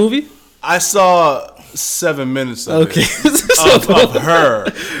seen the movie? I saw 7 minutes of Okay. it, of her.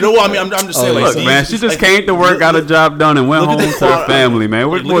 No, well, I mean, I'm just saying, Look, man, she just came to work, got a job done, and went home to her family, man.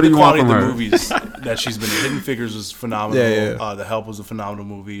 What look do at you the want quality from of her? the movies that she's been in. Hidden Figures was phenomenal. Yeah. The Help was a phenomenal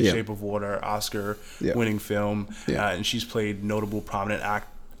movie. Yeah. Shape of Water, Oscar Yeah. winning film. Yeah. And she's played notable, prominent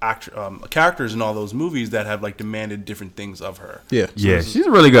characters in all those movies that have like demanded different things of her. Yeah. Yeah, she's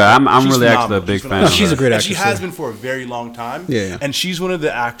really good. I'm She's really actually a phenomenal. big She's fan of She's her. a great And she actress, has yeah. been for a very long time. Yeah. And she's one of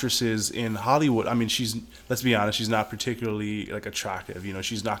the actresses in Hollywood. I mean, let's be honest, she's not particularly like attractive. You know,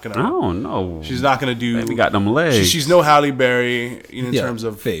 she's not gonna. Oh, no. She's not gonna do. Baby got them legs. She's no Halle Berry in Yeah. terms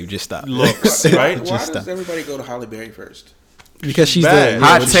of Fave, just stop. looks, right? Why Just does stop. everybody go to Halle Berry first? Because she's bad. the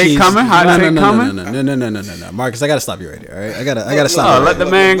Hot take coming? Hot take coming? No, Marcus, I gotta stop you right here. All right, I gotta stop. Oh, you let right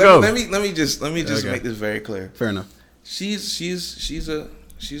the man go. Let me just Okay. make this very clear. Fair enough. She's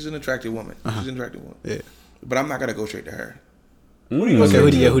an attractive woman. She's an attractive woman. Yeah. But I'm not gonna go straight to her. Okay,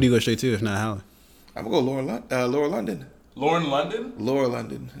 who do you go straight to if not Halle? I'm gonna go Laura London. Lauren London. Laura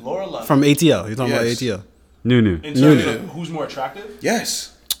London. Laura London. From ATL. You're talking Yes. about ATL. New. In terms of who's more attractive?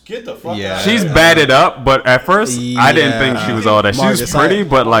 Yes. Get the fuck Yeah. out. She's batted up, but at first I didn't think she was all that. She was Marcus, pretty,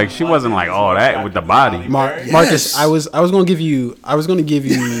 but like she wasn't like all that with the body. Marcus, I was gonna give you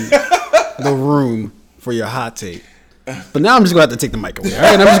the room for your hot take, but now I'm just gonna have to take the mic away. All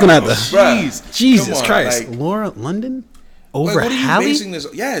right, I'm just gonna have to. Bruh, Jesus come on, Christ, like- Laura London Like, over what are you Halle? basing this?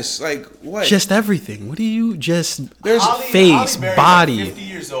 Yes, like what? Just everything. What do you just? There's face, Berry's body. Like 50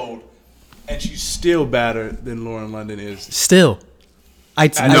 years old, and she's still better than Lauren London is. Still, I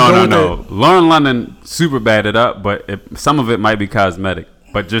No. Lauren London super batted up, but some of it might be cosmetic.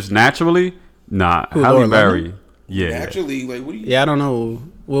 But just naturally, nah. Who, Halle Lauren Berry, London? yeah. Actually, like what do you? Yeah, I don't know.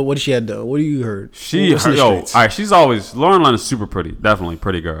 What did she had though? What do you heard? What's in the All streets? right. She's always Lauren London's super pretty, definitely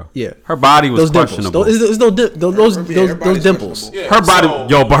pretty girl. Yeah. her body was Those dimples. questionable. Those body's dimples. questionable. Her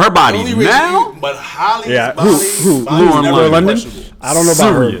body, but her body only reason now. But Holly's Yeah. body, Who? body's Lauren never London? questionable. I don't know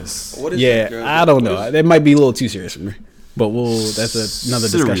about her. Serious. What is Yeah, that, girl? I don't What know. is- That might be a little too serious for me. But that's another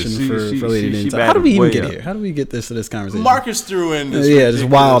Serious. discussion She- for later. she How did we even way get up. here? How did we get to this conversation? Marcus threw in this Yeah, this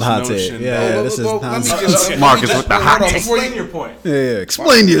wild ridiculous hot take. notion Yeah, that- this is let me nonsense. just- Okay. Marcus let me with the just- hot hold on, take. before Explain you- your point. Yeah,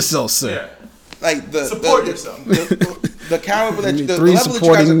 explain yourself, sir. Yeah. Like Support yourself. The caliber that You you, need the three level that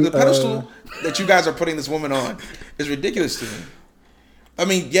you guys, supporting, the pedestal that you guys are putting this woman on is ridiculous to me. I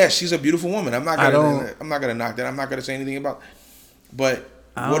mean, yes, she's a beautiful woman. I'm not gonna knock that. I'm not gonna say anything about. But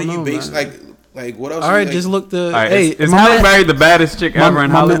I what are don't you know, basing man. like what else? All right, like, just look the. All right, hey, is my Halle man- Berry the baddest chick ever in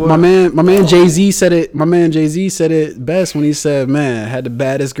Hollywood? My man Jay Z said it. My man Jay Z said it best when he said, "Man, had the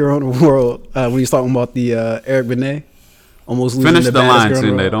baddest girl in the world." When he's talking about the Eric Benet, almost losing Finish the the baddest line, girl in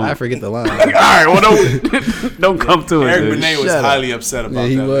the Tunde, world. don't- I forget the line. All right, well don't come to it. Eric dude. Benet was Shut up. highly upset about Yeah,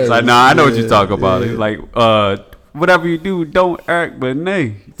 he that. was. It's like, nah, I know what Yeah, you're talking about. yeah. It's like, whatever you do, don't Eric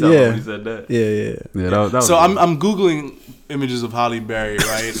Benet. Yeah. He said that. Yeah. Yeah, that was So I'm googling images of Halle Berry,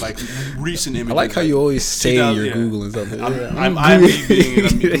 right? Like recent images. I like how you always say 2000 you're yeah. googling something. I'm IMDbing and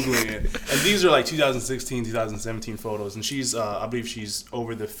I'm googling it. And these are like 2016, 2017 photos, and she's I believe she's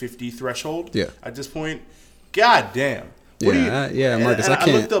over the 50 threshold. Yeah. At this point, god damn. What Yeah, do you, Marcus, and I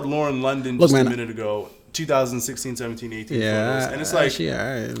can't- looked up Lauren London Look, just man, a minute ago. 2016, 17, 18 Yeah, photos, and it's like actually, all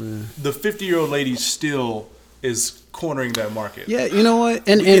right, man. the 50-year-old lady still is cornering that market. Yeah, you know what?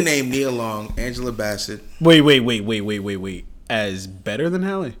 And we can name Nia Long, Angela Bassett. wait. As better than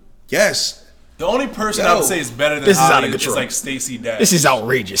Halle? Yes, The only person Yo, I would say is better than this is Halle out of is control. like Stacey Dash. This is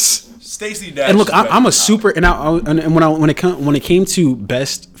outrageous. Stacey Dash. And look, is better I'm a than super and when it came to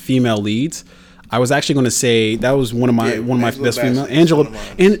best female leads, I was actually going to say that was one of my Angela best female Bassett is Angela, one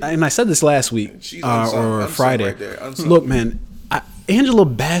of mine. and I said this last week She's unsung, or unsung Friday. right there, unsung. Look, man, Angela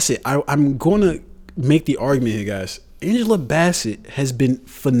Bassett. I'm going to make the argument here, guys. Angela Bassett has been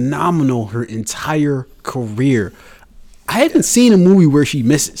phenomenal her entire career. I haven't seen a movie where she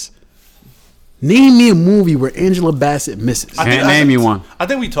misses. Name me a movie where Angela Bassett misses. Can't name you one. I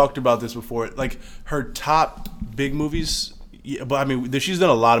think we talked about this before. Like her top big movies. Yeah, but I mean, she's done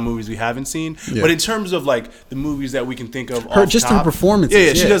a lot of movies we haven't seen. Yeah. But in terms of like the movies that we can think of, Her- off just her top, performances,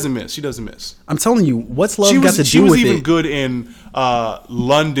 Yeah, she yeah. doesn't miss. She doesn't miss. I'm telling you, what's love She got was. to She do was with even it? good in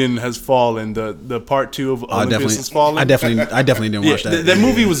London Has Fallen, the part 2 of Olympus Has Fallen. I definitely didn't watch that. That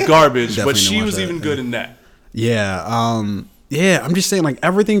movie was garbage, Definitely but didn't she watch was that, even yeah. good in that. Yeah, I'm just saying, like,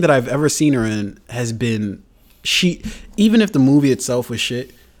 everything that I've ever seen her in has been even if the movie itself was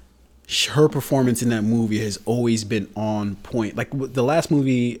shit, her performance in that movie has always been on point. Like the last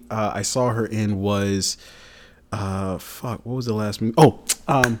movie I saw her in was what was the last movie?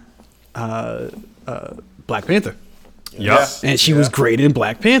 Black Panther. Yup. And she was great in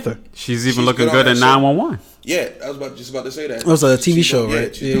Black Panther. She's even She's looking good on good in that show. 911. Yeah, I was just about to say that. It was a TV She's show, doing-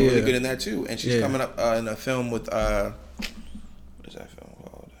 right? She's doing really good in that too, and she's coming up in a film with what is that film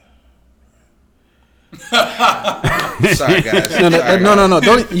called? Sorry, guys. No.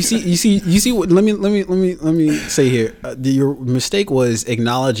 Don't you see? What, let me say here. Your mistake was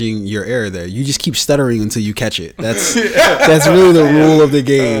acknowledging your error. There, you just keep stuttering until you catch it. That's really the rule of the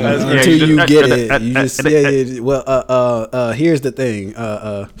game. Until you get it, you just Well, here's the thing.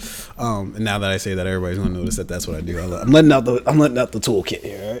 Now that I say that, everybody's gonna notice that that's what I do. I'm letting out the toolkit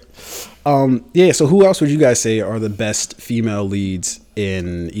here. Right? Yeah. So, who else would you guys say are the best female leads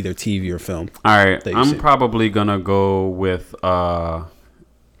in either TV or film? All right, I'm probably gonna go with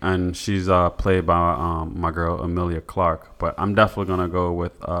and she's played by my girl Emilia Clarke, but I'm definitely gonna go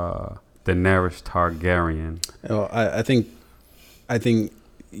with Daenerys Targaryen. Oh, I think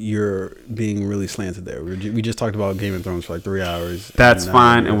you're being really slanted there. We just talked about Game of Thrones for like 3 hours. That's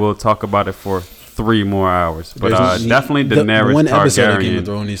fine, and we'll talk about it for 3 more hours. But definitely Daenerys one Targaryen episode of Game of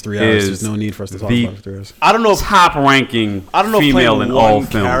Thrones needs 3 hours. There's no need for us to talk about it for 3 hours. I don't know if top ranking female in all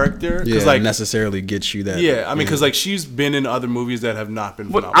film character necessarily gets you that. Yeah, I mean, because like she's been in other movies that have not been.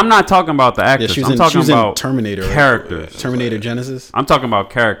 But I'm not talking about the actors. Yeah, I'm talking about Terminator characters. Right? Terminator Genesis. I'm talking about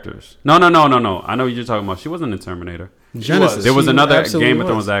characters. No. I know what you're talking about. She wasn't in Terminator. Genesis. There was another Game of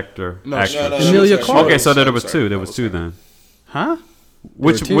Thrones actor. Emilia Clarke. Okay, so there was two. There was two then. Huh?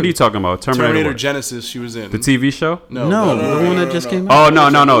 What are you talking about? Terminator Genesis. She was in the TV show. No, the one that just came out. Oh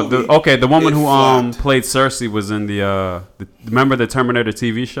no. The woman who played Cersei was in the remember the Terminator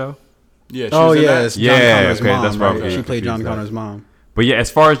TV show? Yeah. She was in that? It's John Connor's mom, that's right. She played John Connor's mom. But yeah,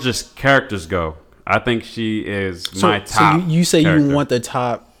 as far as just characters go, I think she is my top. So you say character. you want the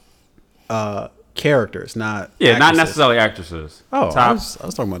top characters, not not actresses. necessarily actresses. Oh, top I was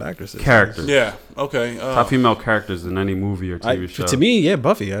talking about actresses. characters. Yeah. Okay. Top female characters in any movie or TV show. To me, yeah,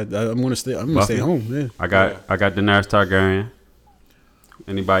 Buffy. I'm gonna stay. I'm gonna stay home. Yeah. I got Daenerys Targaryen.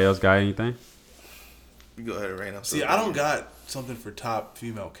 Anybody else got anything? You go ahead and rain up. See, I don't got something for top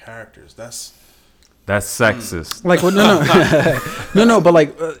female characters. That's sexist. Like, well, no. But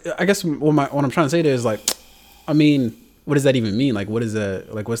like, I guess what I'm trying to say there is like, I mean, what does that even mean? Like, what is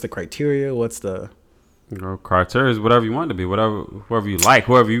that? Like, what's the criteria? What's the Criteria is whatever you want to be, whoever you like,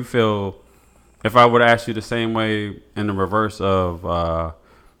 whoever you feel. If I would ask you the same way in the reverse of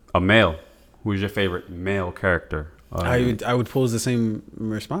a male, who's your favorite male character? I would pose the same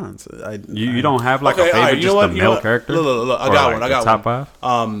response. You don't have like a favorite, right, just a male character? Look, I got one. Top five?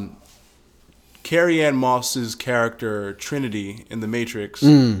 Carrie Ann Moss's character Trinity in The Matrix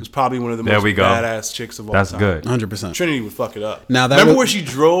is probably one of the most badass chicks of all time. That's good. 100%. Trinity would fuck it up. Now remember where she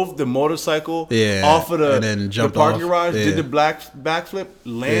drove the motorcycle off of and then jumped the parking off. garage, did the backflip,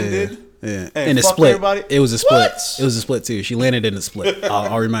 landed, and it fucked split. everybody? It was a split. What? It was a split too. She landed in a split.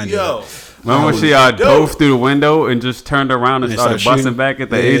 I'll remind you. Yo. Remember when she dove through the window and just turned around and started busting back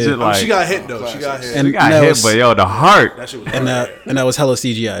at the agent? Like, she got hit though. She got hit. She got hit, but the heart. That shit was and that was hella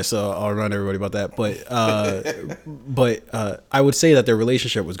CGI. So I'll remind everybody about that. But I would say that their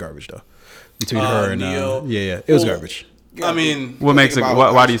relationship was garbage though, between her and Neo. it was garbage. I mean, what makes it?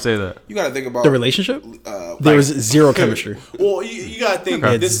 Why do you say that? You got to think about the relationship. There was zero chemistry. Well, you got to think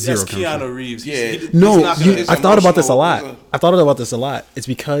that's Keanu Reeves. I thought about this a lot. I thought about this a lot. It's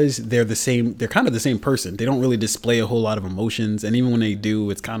because they're the same. They're kind of the same person. They don't really display a whole lot of emotions, and even when they do,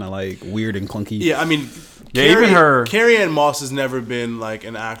 it's kind of like weird and clunky. Yeah, I mean, Carrie Ann Moss has never been like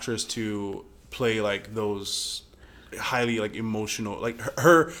an actress to play like those highly like emotional. Like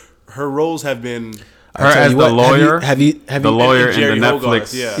her roles have been. Her as the lawyer, have you the lawyer in the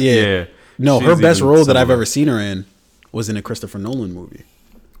Hogarth, Netflix? Yeah. No, her best role that I've ever seen her in was in a Christopher Nolan movie.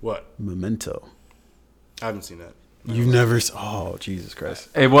 What? Memento. I haven't seen that. You've never? Oh, Jesus Christ!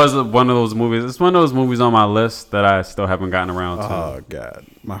 It was one of those movies. It's one of those movies on my list that I still haven't gotten around to. Oh God,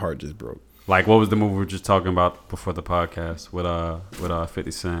 my heart just broke. Like, what was the movie we were just talking about before the podcast with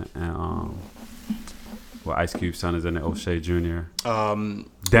 50 Cent and Ice Cube's son is in it, O'Shea Jr.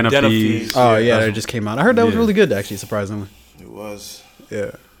 Den of Thieves. Oh yeah, that just came out. I heard that was really good, actually. Surprisingly, it was.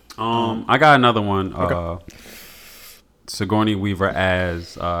 Yeah. I got another one. Okay. Sigourney Weaver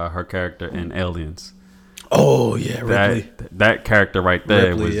as her character in Aliens. Oh yeah, Ripley. That character right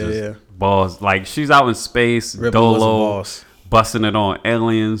there was just balls. Like, she's out in space, Ripley dolo, busting it on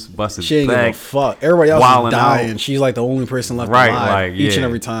aliens, busting. She ain't give a fuck. Everybody else is dying. She's like the only person left alive. Like, each and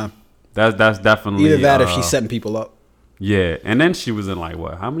every time. That's definitely either that or she's setting people up. Yeah, and then she was in like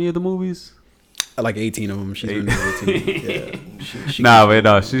what? How many of the movies? Like 18 of them. She's been in 18.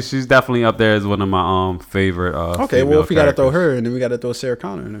 Yeah. She's definitely up there as one of my favorite. Okay, well if we gotta throw her in, then we gotta throw Sarah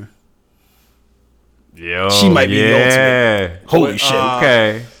Connor in there. Yo, she might be the ultimate. Holy shit.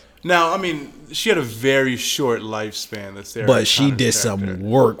 Okay. Now, I mean, she had a very short lifespan. That's there, But she did some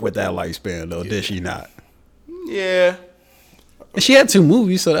work with that lifespan, though, did she not? Yeah. And she had 2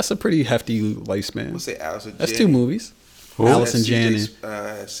 movies, so that's a pretty hefty lifespan. Let's say Allison. That's Janney. 2 movies. Allison Janney.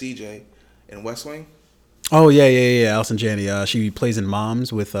 CJ in West Wing. Oh yeah. Allison Janney. She plays in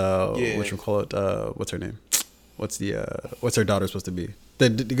Moms with what you call it? What's her name? What's her daughter supposed to be?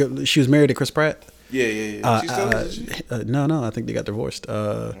 She was married to Chris Pratt. Yeah. She still is, No, I think they got divorced.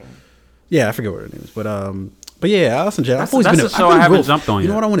 Yeah, I forget what her name is, but yeah, Allison Janney. I've always been a show I haven't jumped on yet. You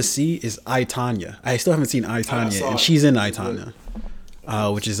know what I want to see is I, Tonya. I still haven't seen I, Tonya, and she's in I, Tonya,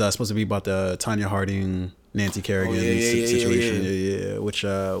 which is supposed to be about the Tonya Harding, Nancy Kerrigan situation. Yeah. Which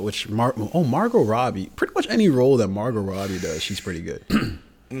Margot Robbie. Pretty much any role that Margot Robbie does, she's pretty good.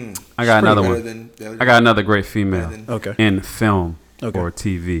 I got another one. I got another great female in film or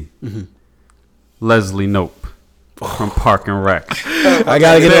TV. Mm-hmm. Leslie Knope from Park and Rec. I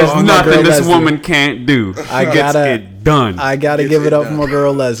gotta get it up. There's nothing this woman can't do. She gets it done. I gotta give it up for my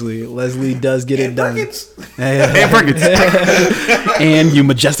girl Leslie. Leslie does get it done. And you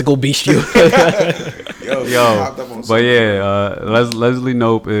majestical beast, you. Yo, but yeah, Leslie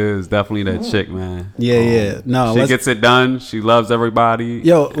Knope is definitely that chick, man. Yeah. No, she gets it done. She loves everybody.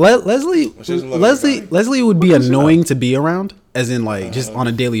 Yo, Leslie would be annoying to be around, as in like just on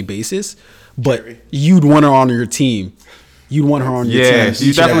a daily basis. But you'd want her on your team. You'd want her on your team. Yeah,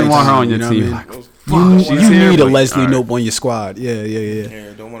 you definitely want her on your team. You need a Leslie Knope on your squad.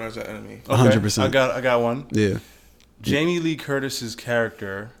 Yeah. Don't want her as an enemy. 100%. I got one. Yeah. Jamie Lee Curtis's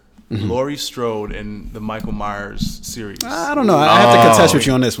character, Laurie Strode in the Michael Myers series. I don't know. I have to contest with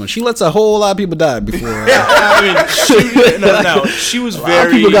you on this one. She lets a whole lot of people die before. I mean, she was very. A lot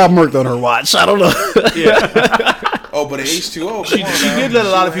of people got murked on her watch. I don't know. Yeah. Oh, but H2O. She did let a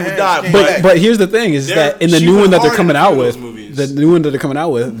lot of people die. But here's the thing: is that in the new one that they're coming out with,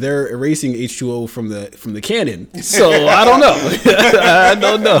 they're erasing H2O from the canon. So I don't know. I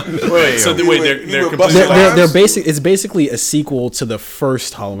don't know. They're basic. It's basically a sequel to the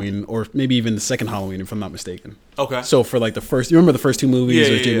first Halloween, or maybe even the second Halloween, if I'm not mistaken. Okay. So for like the first, you remember the first 2 movies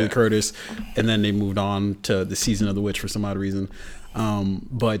with Jamie Lee Curtis, and then they moved on to the Season of the Witch for some odd reason.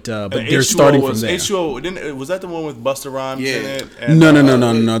 But they're starting from there. H2O, was that the one with Busta Rhymes in it? And, no.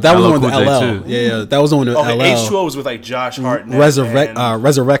 That was the one with LL. Yeah, that was the one with LL. H2O was with like Josh Hart.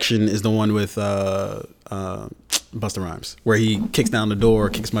 Resurrection is the one with Busta Rhymes, where he kicks down the door,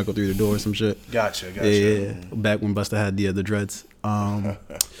 kicks Michael through the door, or some shit. Gotcha. Yeah. Back when Busta had the dreads. I'm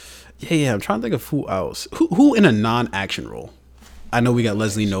trying to think of who else. Who in a non-action role? I know we got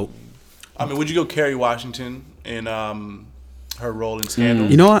Leslie Knope. I mean, would you go Kerry Washington in her role in Scandal?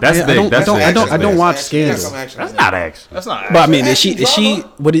 You know what? I don't watch Scandal. That's not action. That's not action. But I mean, is she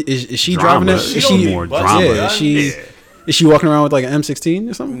driving it? Is she more drama? Is she walking around with like an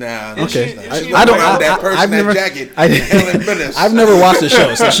M16 or something? Nah. Okay. I've never watched the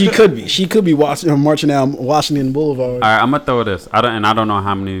show, so she could be. She could be marching down Washington Boulevard. All right, I'm gonna throw this. I don't know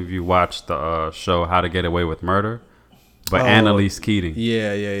how many of you watched the show How to Get Away with Murder. But Annalise Keating.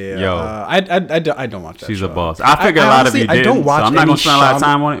 Yeah. Yo. I don't watch that She's show. a boss. I figure a lot of you didn't, so I'm not going to spend a lot of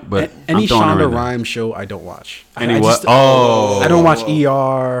time on it, but any I'm throwing Shonda her in there. Rhimes show I don't watch. Any what? I don't watch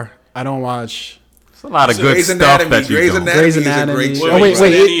ER. I don't watch... It's a lot of good Grey's stuff Anatomy. that you Grey's don't. Anatomy. Grey's Anatomy. Oh, wait,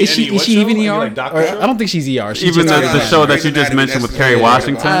 is she even ER? I don't think she's ER. Even the show that you just mentioned with Kerry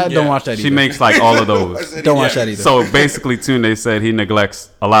Washington. I don't watch that either. She makes like all of those. Don't watch that either. So basically, Tunde said he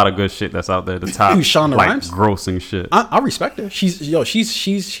neglects a lot of good shit that's out there. The top, Who's Shonda like Rhimes? grossing shit. I respect her. She's.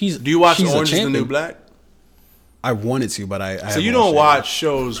 Do you watch Orange is the New Black? I wanted to, but I so you don't watch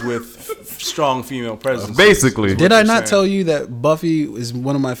shows with strong female presence. Basically, did I not tell you that Buffy is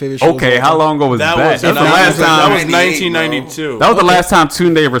one of my favorite shows? Okay, how long ago was that? That's the last time. That was 1992. That was the last time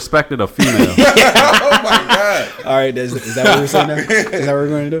Tunde respected a female. Oh my god! All right, is that what we're saying now? Is that what we're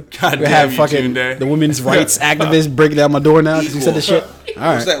going to do? God we have you, fucking Tunde. the women's rights activists breaking down my door now because you said this shit.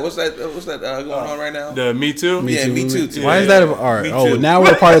 All right. What's that going on right now? The Me Too. Me Too. Why is that? All right. Oh, now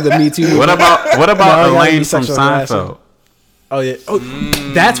we're part of the Me Too. What about Elaine from Seinfeld? Oh yeah. Oh,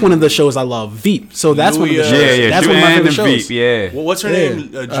 that's one of the shows I love. Veep. So that's one of the shows. Yeah. That's one of my favorite shows. Veep, yeah. Well, what's her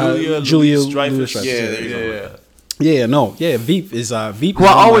name? Julia Louis-Dreyfus. Yeah. Veep is Veep.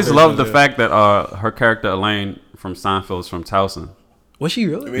 Well, I always loved the fact that her character Elaine from Seinfeld is from Towson. Was she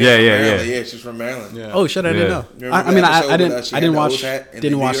really? Yeah. Yeah, she's from Maryland. Yeah. Oh shit, I didn't know. I didn't watch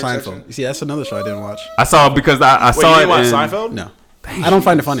Seinfeld. You see, that's another show I didn't watch. I saw it because I saw it. You didn't watch Seinfeld? No. I don't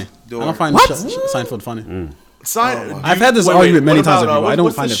find it funny. I don't find Seinfeld funny. I've had this argument many times with people. I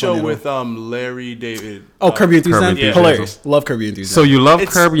don't find it funny. What's the show with Larry David? Oh, Curb Your Enthusiasm. Curb Your Hilarious. Love Curb Your Enthusiasm. So you love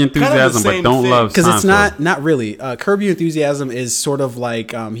It's Curb Your kind of the Enthusiasm, but same don't thing. love because it's Seinfeld. not really. Curb Your Enthusiasm is sort of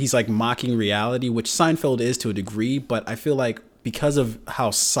like he's like mocking reality, which Seinfeld is to a degree. But I feel like because of how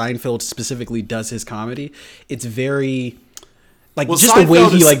Seinfeld specifically does his comedy, it's very like just the way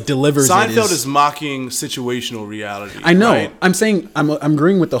he like delivers. Seinfeld is mocking situational reality. I know. Right? I'm saying I'm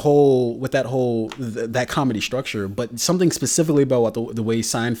agreeing with that comedy structure, but something specifically about the way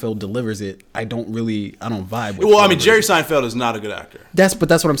Seinfeld delivers it, I don't vibe with. Well, I mean, Jerry Seinfeld is not a good actor. That's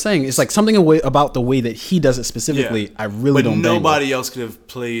what I'm saying. It's like something about the way that he does it specifically. I really don't. But bang nobody with. else could have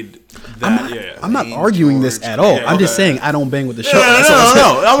played that. I'm not arguing this at all. I'm just saying I don't bang with the show.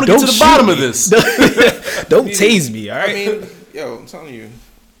 No. I want to get to the bottom of this. Don't tase me. All right. I mean, yo, I'm telling you,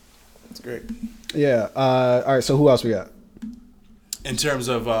 it's great. Yeah. All right. So who else we got? In terms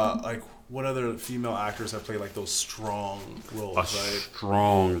of like, what other female actors have played like those strong roles? A Right?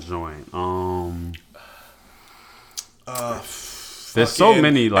 strong joint. There's so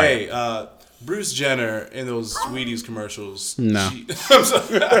many like. Hey, Bruce Jenner in those Sweeties commercials. No. I'm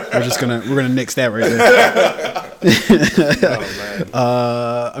sorry. We're gonna nix that right there.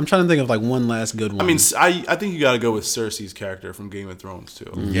 I'm trying to think of like one last good one. I mean, I think you got to go with Cersei's character from Game of Thrones too.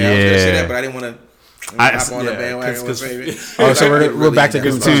 Yeah, I was gonna say that, but I didn't want to hop on the yeah, bandwagon with 'cause- baby. oh, so we're back to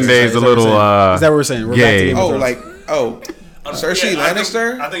Game of Thrones. Tuesday's a Is that what little. we're saying? Is that what we're saying? We're back to gay. Game of Oh, Thrones. Cersei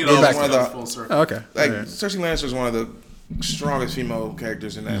Lannister. I think it is all one of comes the full circle. Oh, okay. like Okay. Cersei Lannister is one of the strongest female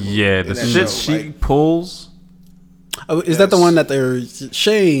characters in that movie. Yeah, in the that shit show. she pulls. Oh, is that the one that they're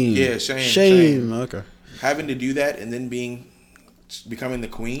shame? Yeah, shame. Okay. having to do that and then becoming the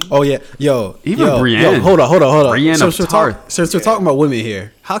queen. Oh yeah, Even Brienne. Hold on. Brienne of Tarth. Since we're talking about women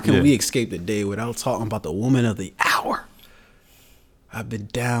here, how can we escape the day without talking about the woman of the hour? I've been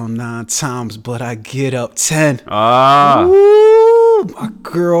down 9 times, but I get up 10. Ah, Woo, my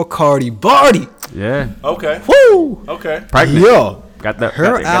girl Cardi Barty. yeah. Okay. Woo. Okay. Pregnant. Yo, Got that.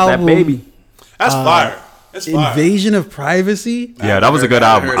 her got album, that baby. That's fire. That's fire. Invasion of Privacy. Yeah, that was a good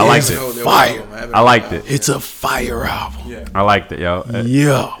album. I liked it. Fire. I liked it. It's a fire album. Yeah. I liked it, yo.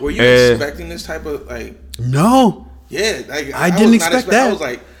 Yo. Were you expecting this type of like? No. Yeah, like I didn't was not expect that. I was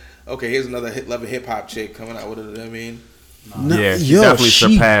like, okay, here's another love hip hop chick coming out with it. I mean, No, Yeah, she definitely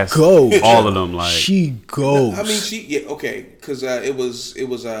surpassed all of them. Like, she goes. I mean, okay, because it was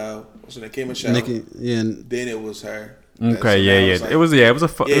what's her name, K Michelle. Nicki, yeah, and Then it was her. okay, yeah. Like, It was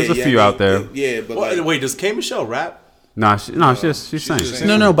a few out there. But like, Wait, does K Michelle rap? Nah, she's saying.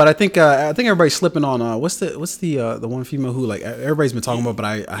 no, but I think everybody's slipping on what's the one female who like everybody's been talking about, but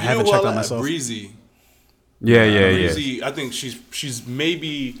I haven't checked out myself. Breezy. Yeah. Breezy. I think she's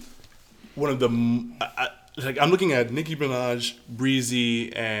maybe one of the. Like I'm looking at Nicki Minaj,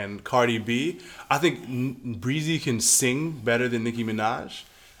 Breezy, and Cardi B. I think Breezy can sing better than Nicki Minaj,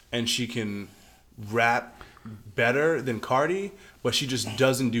 and she can rap better than Cardi, but she just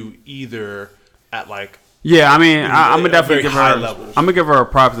doesn't do either at like. Yeah, I mean, I'm gonna definitely very give high her. level. I'm gonna give her a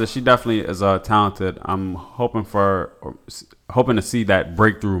props that she definitely is talented. I'm hoping to see that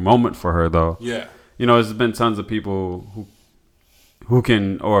breakthrough moment for her, though. Yeah. You know, there's been tons of people who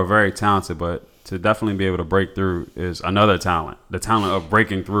can or are very talented, but to definitely be able to break through is another talent. The talent of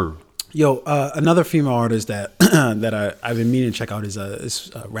breaking through. Yo, another female artist that I've been meaning to check out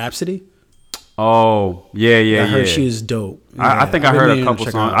is Rhapsody. Oh, yeah. I heard she was dope. I think I I've been heard a meaning to couple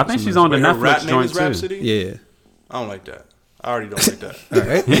check songs. out I think some she's of on the Wait, her rap Netflix name joint is too. Rhapsody? Yeah. I don't like that. I already don't like that. All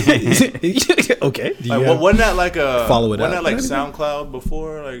right. Okay. Like, wasn't that like a Follow it Wasn't up. that like SoundCloud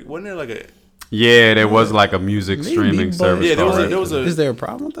before? Like, wasn't there like a? Yeah, there was like a music Maybe, streaming but- service. Yeah, there was a- called there was a- Is there a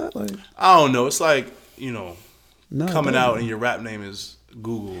problem with that? Like, I don't know. It's like no, coming don't. out and your rap name is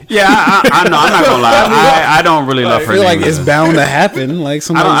Google. Yeah, I know. I'm not gonna lie. I don't really love I her feel like name it's either. bound to happen. Like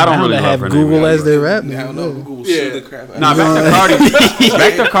somebody's I don't bound really to love have her name Google either. as their rap. I don't know. Google will Yeah. sue the crap out of Nah, me.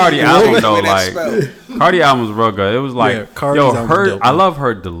 back to Cardi album though. Way that Like Cardi album was real good. It was like Yeah, Cardi's album was dope, I man. love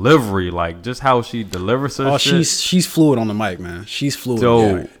her delivery. Like just how she delivers her Oh, shit. she's fluid on the mic, man. She's fluid.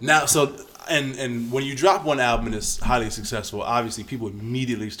 Dope. Yeah. Now, so and when you drop one album and it's highly successful, obviously people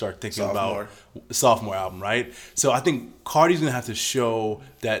immediately start thinking Sophomore. about the sophomore album, right? So I think Cardi's gonna have to show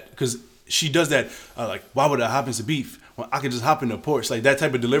that because she does that. Like, why would I hop into beef? Well, I could just hop in the porch, like that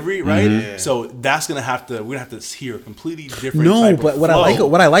type of delivery, right? Yeah. So that's we're gonna have to hear a completely different. No, type of but what flow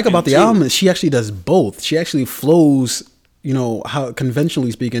I like about the into- album is she actually does both. She actually flows, how conventionally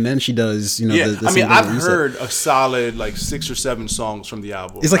speaking, then she does, Yeah, the I mean, same I've thing you said. heard a solid like 6 or 7 songs from the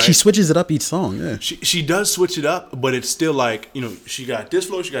album. It's like she right? switches it up each song. Yeah. She does switch it up, but it's still like she got this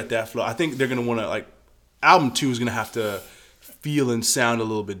flow, she got that flow. I think they're gonna want to like album 2 is gonna have to feel and sound a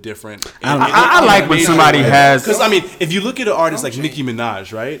little bit different. I like when somebody has, because I mean, if you look at an artist like Nicki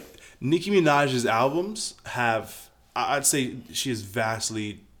Minaj, right? Nicki Minaj's albums have, I'd say, she has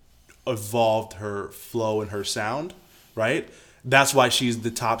vastly evolved her flow and her sound, right? That's why she's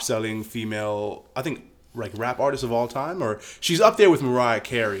the top selling female, I think, like rap artist of all time, or she's up there with Mariah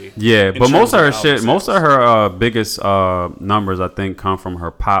Carey. Yeah, but most of her shit, most of her biggest numbers, I think, come from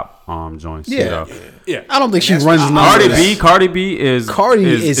her pop joints. Yeah. Yeah. I don't think she runs numbers. Cardi B is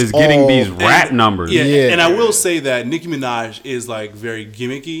getting these rap numbers. Yeah, and I will say that Nicki Minaj is like very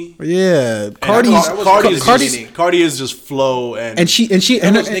gimmicky. Yeah, Cardi is just flow and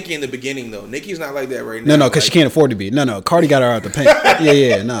That was Nicki in the beginning though. Nicki's not like that right now. No, because she can't afford to be. No, Cardi got her out the paint.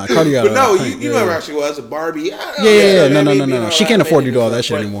 Cardi got her. But no, out the paint. you remember how she was a Barbie. No. She can't afford to do all that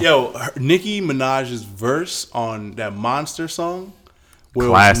shit anymore. Yo, Nicki Minaj's verse on that Monster song.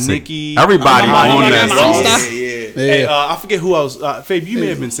 Classic. Nicki, everybody on that song. Yeah. I forget who else. Fabe, you may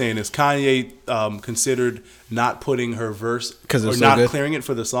have been saying this. Kanye considered not putting her verse or so not good. clearing it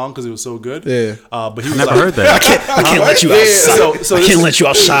for the song because it was so good. Yeah. But he was Never heard that. I can't let you outside. I can't let you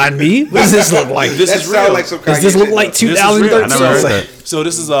outshine me. What does this look like? This is real. Like some does this look like 2013? I never heard that. So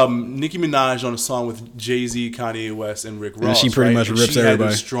this is Nicki Minaj on a song with Jay-Z, Kanye West, and Rick Ross. And she pretty much rips she everybody.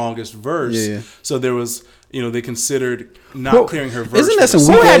 Had the strongest verse. Yeah. So there was, they considered not clearing her verse. Isn't that for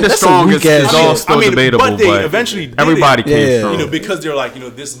some the weak song. Who had the strongest is all shit. still debatable, but they but eventually everybody came strong. because they're like,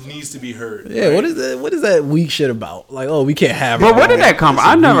 this needs to be heard. Yeah, right? what is that weak shit about? Like, we can't have it. But where did that come from?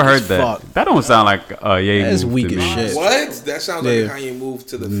 I never weak heard as that. fuck. That don't sound like a Ye That's move weak to as me. shit. What? That sounds like a Kanye move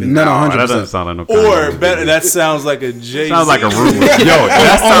to the fifth. No, That 100%. doesn't sound like no Or Kanye. better, that sounds like a Jay-Z. Sounds like a rumor. Yo,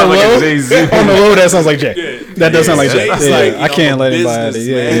 that sounds like a Jay-Z. On the low, that sounds like Jay. That does sound like Jay. Jay's Yeah, like, I can't let anybody. business,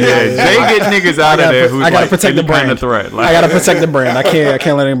 Yeah, man. Jay get niggas out of there who's I gotta like protect the any kind brand. of threat. I gotta protect the brand. I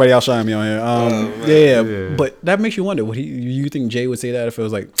can't let anybody outshine me on here. Yeah. But that makes you wonder. You think Jay would say that if it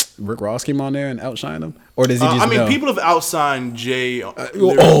was like Rick Ross came on there and outshined him, or does he just? People have outsigned Jay.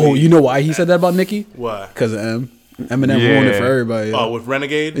 You know why he said that about Nicki? Why? Because of Eminem ruined it for everybody. Oh, with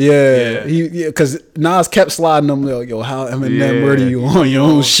Renegade. Yeah, because Nas kept sliding them. Like, yo, how Eminem murder you on your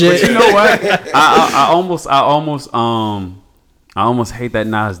own shit? But you know what? I almost hate that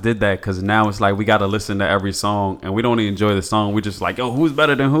Nas did that because now it's like we got to listen to every song and we don't even enjoy the song. We just like, yo, who's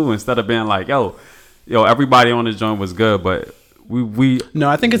better than who? Instead of being like, yo, everybody on this joint was good, but we. No,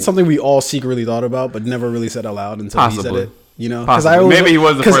 I think it's something we all secretly thought about, but never really said out loud until he said it. Because maybe he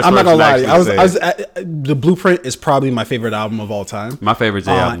was the first. I'm not gonna lie, I was The Blueprint is probably my favorite album of all time. My favorite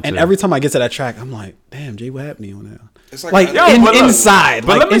Jay album too. And every time I get to that track, I'm like, damn, Jay, what happened to you on that? It's like inside.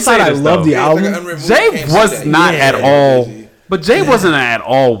 But let me say I this, love though. the album. Jay was not at all. But Jay wasn't at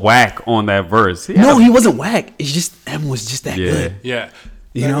all whack on that verse. He wasn't whack. It's just M was just that good. Yeah.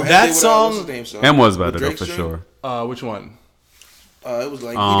 That song. M was better though for sure. Which one? It was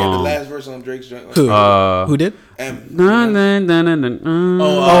like he did the last verse on Drake's joint. Who did? M. Yeah.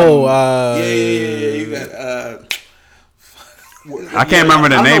 You got I can't remember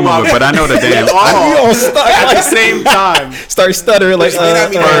the name of it, but I know the damn. At the same time, start stuttering like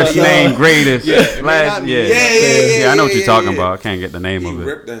First name greatest. Yeah, I know what you're talking about. I can't get the name of it.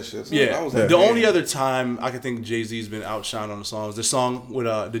 ripped that shit. So yeah. I was like, The only other time I can think Jay-Z's been outshined on the songs, the song with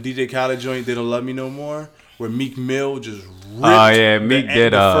the DJ Khaled joint, "They Don't Love Me No More," where Meek Mill just ripped Meek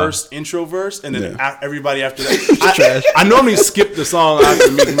did the first intro verse, and then everybody after that. I normally skip the song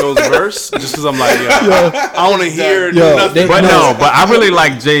after Meek Mill's verse just because I'm like, I want to hear nothing. But I really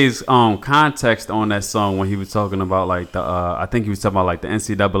like Jay's context on that song when he was talking about like the I think he was talking about like the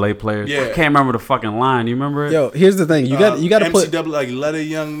NCAA players. Yeah. I can't remember the fucking line. You remember it? Yo, here's the thing. You got to put NCAA, like, let a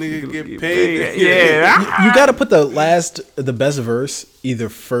young nigga get paid. You got to put the best verse either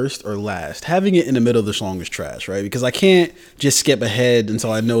first or last. Having it in the middle of the song is trash, right? Because I can't just skip ahead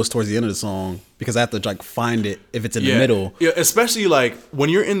until I know it's towards the end of the song because I have to like find it if it's in the middle. Yeah, especially like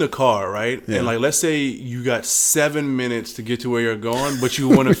when you're in the car, right? Yeah. And like let's say you got 7 minutes to get to where you're going, but you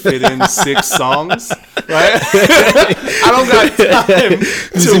want to fit in 6 songs, right? I don't got time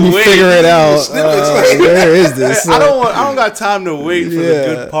to wait. Figure it out. Where is this? I don't got time to wait for the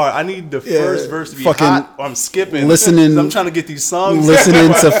good part. I need the first verse to be hot. Or I'm skipping. Listening. I'm trying to get these songs.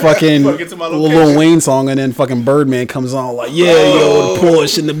 Listening to fucking Get to my Lil Wayne song, and then fucking Birdman comes on like, yo, the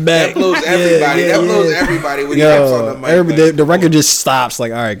Porsche in the back. That blows everybody. That blows everybody when he raps on the mic. The record just stops.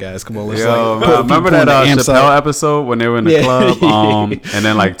 Like, all right, guys, come on. Let's remember that Chappelle episode when they were in the club, and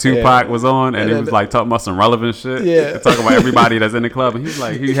then like Tupac was on, and he was like talking about some relevant shit. Yeah, talking about everybody that's in the club, and he was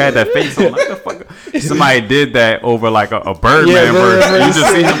like, he had that face on, like the fuck. somebody did that over like a Birdman verse. You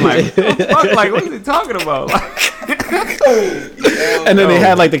just see him like, fuck, like what is he talking about? And then they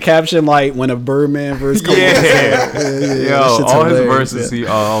had like the caption like when a Birdman verse comes Yo, all his verses, he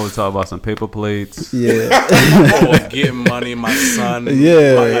always talk about some paper plates. Getting money, my son. My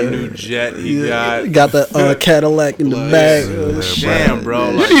new jet he got the Cadillac in the back. Damn,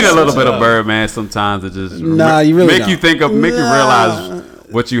 bro. You need a little bit of Birdman sometimes to just you really make you think of, make you realize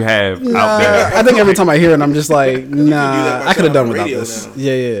what you have out there. I think every time I hear it, I'm just like, nah, I could have done without this. Now.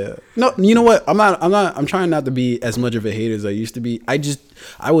 Yeah. No, you know what? I'm trying not to be as much of a hater as I used to be.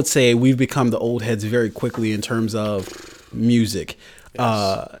 I would say we've become the old heads very quickly in terms of music.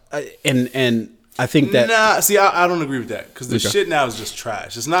 Yes. And I think that I don't agree with that because the shit now is just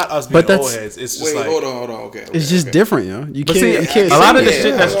trash. It's not us being old heads. It's just hold on. Okay. It's just different, yo. You can't. A lot of the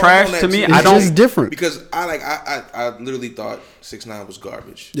shit that's trash to me, I don't. It's different because I literally thought 6ix9ine was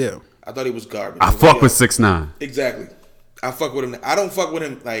garbage. Yeah, I thought he was garbage. I fuck with 6ix9ine. Exactly. I fuck with him. I don't fuck with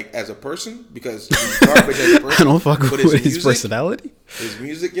him like as a person because he's garbage as a person. I don't fuck with his personality. His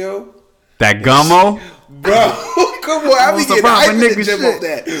music, yo. That gummo, bro. Come on, I be getting hyped in the gym off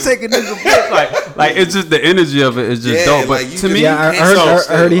that. Take a nigga like it's just the energy of it is just dope. But like to me, I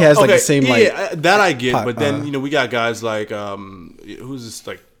heard he has like the same like that I get. But then we got guys like who's this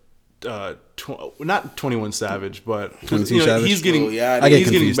like not 21 Savage, but he's getting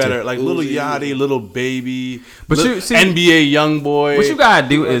better. Like Lil Yachty, Lil Baby, but NBA YoungBoy. What you gotta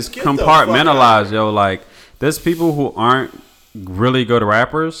do is compartmentalize, yo. Like there's people who aren't really good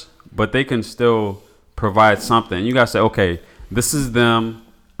rappers, but they can still provide something. You gotta say, okay, this is them.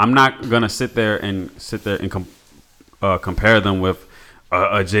 I'm not gonna sit there and compare them with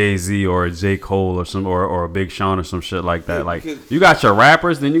a Jay-Z or a J. Cole or a Big Sean or some shit like that. Like you got your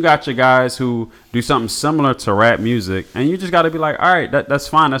rappers, then you got your guys who do something similar to rap music, and you just got to be like, all right, that's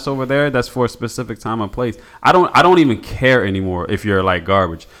fine. That's over there. That's for a specific time and place. I don't even care anymore if you're like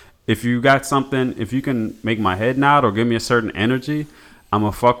garbage. If you got something, if you can make my head nod or give me a certain energy, I'm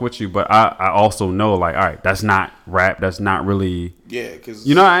gonna fuck with you. But I also know, like, all right, that's not rap. That's not really. Yeah, because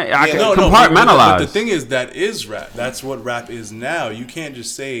I can compartmentalize. But the thing is, that is rap. That's what rap is now. You can't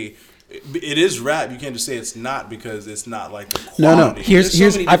just say it is rap. You can't just say it's not because it's not like the quality. No.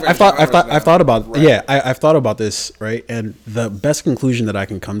 Here's I've thought about rap. Yeah, I've thought about this, right? And the best conclusion that I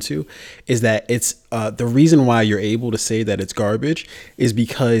can come to is that it's the reason why you're able to say that it's garbage is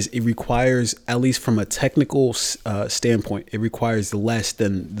because it requires, at least from a technical standpoint, it requires less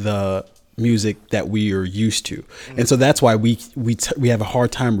than the music that we are used to, and so that's why we have a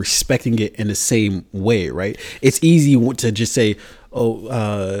hard time respecting it in the same way, right? It's easy to just say,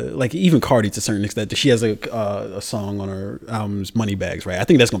 like even Cardi to a certain extent, she has a song on her album's Money Bags, right? I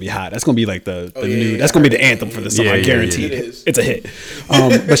think that's gonna be hot. That's gonna be like the new. That's gonna be the anthem for the song. I guarantee it's a hit.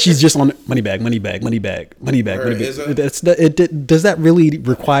 But she's just on Money Bag. Does that really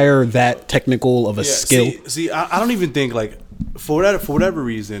require that technical of a skill? See, I don't even think like for whatever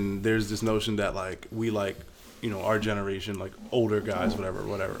reason, there's this notion that like we like, our generation, like older guys,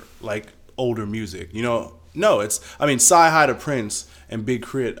 whatever, like older music, No, Sci-Hi to Prince and Big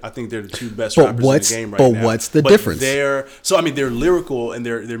Crit, I think they're the two best rappers in the game right now. But what's the difference? They're lyrical and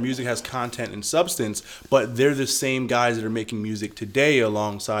their music has content and substance, but they're the same guys that are making music today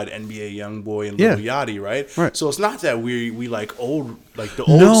alongside NBA YoungBoy and Lil Yachty, right? So it's not that we like old, like the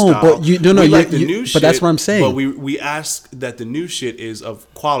old style. But we like the new shit. But that's what I'm saying. But we ask that the new shit is of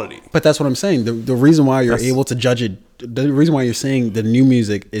quality. But that's what I'm saying. The reason why you're able to judge it, the reason why you're saying the new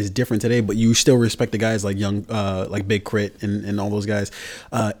music is different today, but you still respect the guys like like Big Crit and all those guys,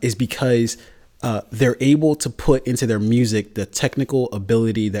 is because they're able to put into their music the technical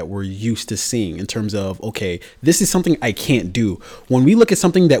ability that we're used to seeing in terms of, okay, this is something I can't do. When we look at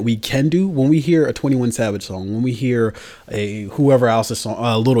something that we can do, when we hear a 21 Savage song, when we hear a whoever else's song,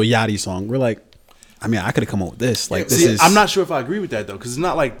 a Lil Yachty song, we're like, I could have come up with this. Like, I'm not sure if I agree with that though, because it's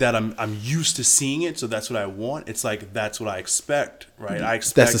not like that. I'm used to seeing it, so that's what I want. It's like that's what I expect, right? I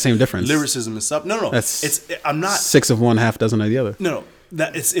expect that's the same difference. Lyricism and stuff. No. I'm not 6 of one, half dozen of the other. No.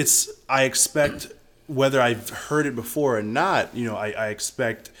 That it's. I expect whether I've heard it before or not. I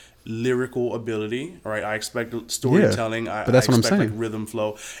expect lyrical ability. Right. I expect storytelling. But that's what I'm saying. Like rhythm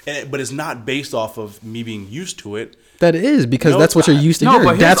flow, but it's not based off of me being used to it. That is because that's what you're used to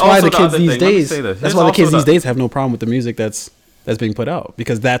hearing. That's why the kids these days. That's why the kids these days have no problem with the music that's being put out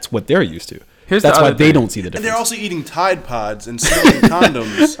because that's what they're used to. That's why they don't see the difference. And they're also eating Tide Pods and smoking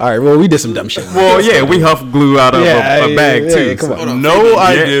condoms. All right, well, we did some dumb shit. Well, yeah, we huff glue out of a bag too. Come on. No,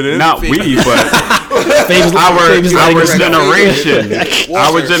 I didn't. Not we, but our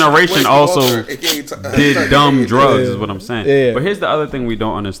generation also did dumb drugs, is what I'm saying. Yeah. But here's the other thing we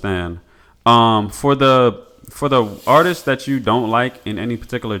don't understand. For the artists that you don't like in any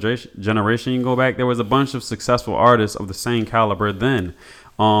particular generation, you can go back. There was a bunch of successful artists of the same caliber then.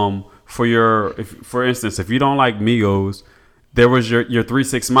 For instance, if you don't like Migos, there was your 3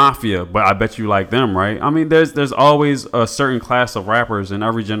 6 Mafia, but I bet you like them, right? I mean, there's always a certain class of rappers in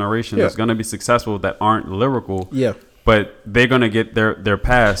every generation that's going to be successful that aren't lyrical. Yeah. But they're gonna get their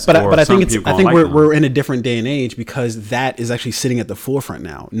pass. But I think we're in a different day and age because that is actually sitting at the forefront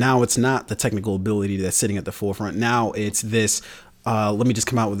now. Now it's not the technical ability that's sitting at the forefront. Now it's this. Let me just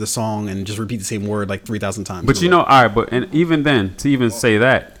come out with a song and just repeat the same word like 3,000 times. But all right. But and even then, to even say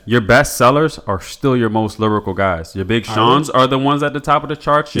that, your best sellers are still your most lyrical guys. Your Big Sean's are the ones at the top of the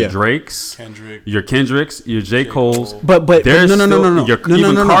charts. Your Drakes, your Kendricks, your J. Cole's. But no.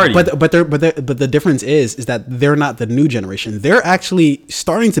 Cardi. But the difference is that they're not the new generation. They're actually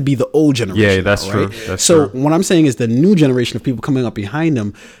starting to be the old generation. Yeah, that's now, true. Right? That's so true. what I'm saying is the new generation of people coming up behind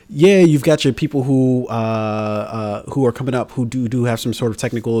them. Yeah, you've got your people who are coming up who do have some sort of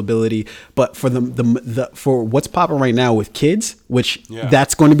technical ability, but for for what's popping right now with kids, which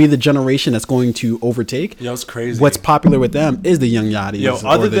that's going to be the generation that's going to overtake. Yeah, it's crazy. What's popular with them is the young Yachty's,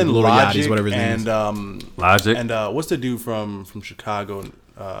 other than Lil Logic Yachty's, whatever his name and is. Logic and what's the dude from Chicago?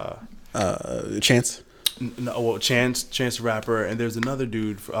 Chance. Chance the Rapper, and there's another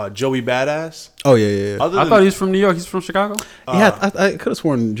dude, Joey Badass. Oh yeah. I thought he's from New York. He's from Chicago. I could have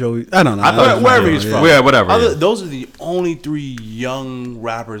sworn Joey. I don't know. I thought wherever he's from. Yeah, whatever. Those are the only 3 young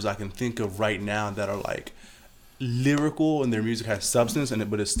rappers I can think of right now that are like lyrical and their music has substance,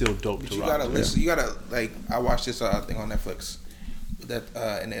 but it's still dope to rock. You gotta listen. You gotta like. I watched this thing on Netflix. That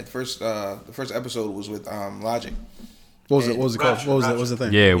and the first episode was with Logic. What was it called? What was the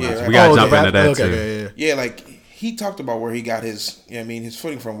thing? Yeah, we gotta jump into that too. Yeah, like he talked about where he got his, his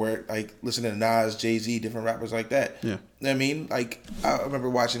footing from, where like listening to Nas, Jay-Z, different rappers like that. Yeah. You know what I mean? Like I remember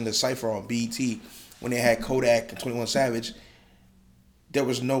watching the Cypher on BET when they had Kodak and 21 Savage. There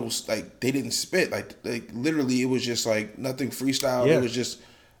was no like they didn't spit like literally it was just like nothing freestyle. Yeah. It was just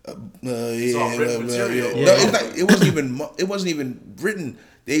It's all written material. No, it wasn't even written.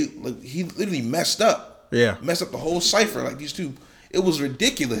 He literally messed up. Yeah. Messed up the whole cipher. Like these two, it was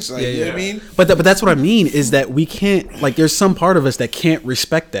ridiculous. Like you know what I mean? But that's what I mean is that we can't, like, there's some part of us that can't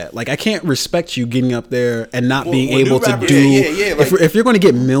respect that. Like, I can't respect you getting up there and not being able to do. Like, if you're going to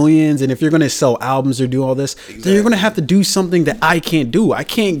get millions and if you're going to sell albums or do all this, then you're going to have to do something that I can't do. I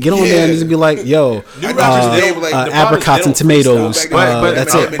can't get on there and just be like, yo, apricots and tomatoes.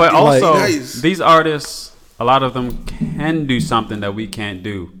 That's it. But also, these artists, a lot of them can do something that we can't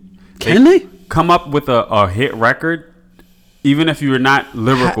do. Can they? Come up with a hit record, even if you're not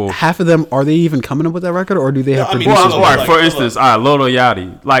lyrical. Half of them, are they even coming up with that record, or do they have producers? For instance, Lil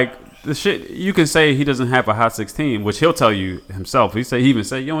Yachty, like the shit, you can say he doesn't have a Hot 16, which he'll tell you himself. He even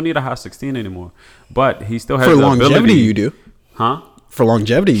say you don't need a Hot 16 anymore, but he still has for the longevity. Ability. You do, huh? For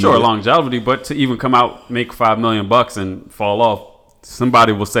longevity, sure, longevity, but to even come out, make $5 million and fall off.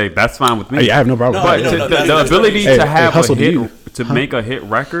 Somebody will say that's fine with me. I have no problem. But the ability to have a hit, to make a hit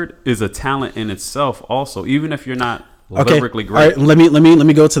record is a talent in itself. Also, even if you're not lyrically great. All right, let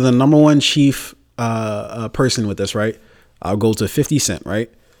me go to the number one chief person with this. Right, I'll go to 50 Cent.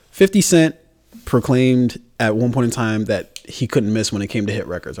 Right, 50 Cent proclaimed at one point in time that he couldn't miss when it came to hit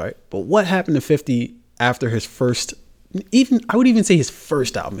records. Right, but what happened to 50 after his first? I would even say his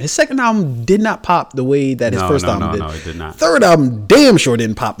first album. His second album did not pop the way that his first album did. No, it did not. Third album damn sure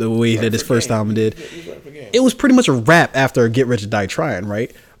didn't pop the way that his first album did. It was pretty much a rap after Get Rich or Die Trying,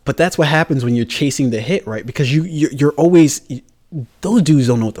 right? But that's what happens when you're chasing the hit, right? Because you're always... Those dudes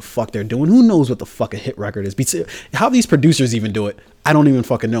don't know what the fuck they're doing. Who knows what the fuck a hit record is? How these producers even do it, I don't even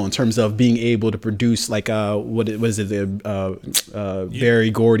fucking know. In terms of being able to produce, like, Barry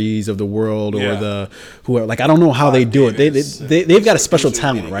Gordy's of the world, or whoever. Like, I don't know how they do it. They've got a special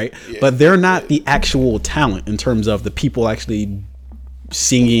talent, right? But they're not the actual talent in terms of the people actually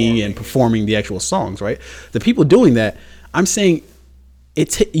singing and performing the actual songs, right? The people doing that, I'm saying,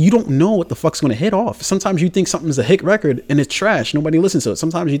 you don't know what the fuck's going to hit off. Sometimes you think something's a hit record and it's trash. Nobody listens to it.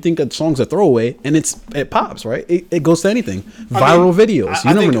 Sometimes you think a song's a throwaway and it pops, right? It goes to anything. Viral videos.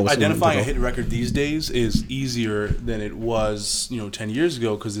 You never know what's identifying a hit record these days is easier than it was, 10 years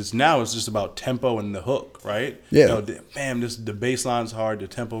ago, because it's just about tempo and the hook, right? Yeah. The bass line's hard, the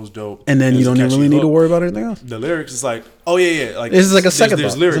tempo's dope. And then you don't even really need to worry about anything else. The lyrics is like, like this is like a second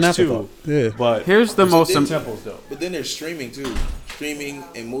there's thought. lyrics too. Yeah. But here's the most tempo's dope. But then there's streaming too. Streaming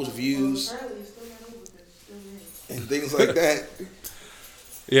and most views and things like that.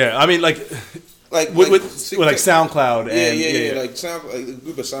 Yeah, I mean, with SoundCloud and like a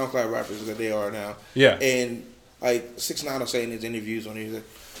group of SoundCloud rappers that they are now. Yeah, and like 6ix9ine will say in his interviews on here,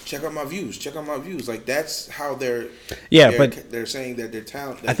 check out my views, check out my views. Like that's how they're saying that they're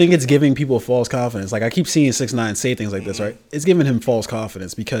talented. I think it's giving people false confidence. Like I keep seeing 6ix9ine say things like this, right? It's giving him false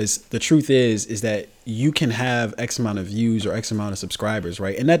confidence because the truth is that you can have X amount of views or X amount of subscribers,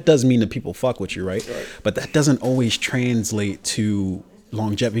 right? And that does mean that people fuck with you, right? But that doesn't always translate to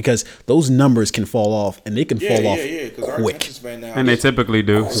longevity because those numbers can fall off and they can fall off quick. And they typically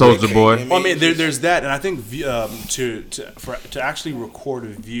do. Soulja Boy. Well, I mean, there's that, and I think to actually record a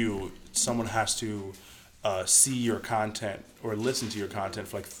view, someone has to see your content or listen to your content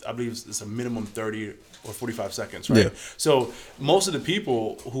for like I believe it's a minimum 30 or 45 seconds, right? Yeah. So most of the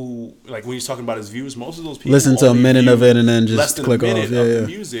people who like when he's talking about his views, most of those people listen to a minute of it and then just click off. The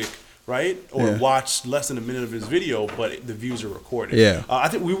music. Right, or watch less than a minute of his video, but the views are recorded. Yeah, I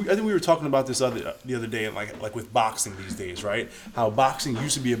think we were talking about this the other day, like with boxing these days, right? How boxing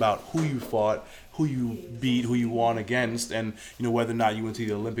used to be about who you fought, who you beat, who you won against, and whether or not you went to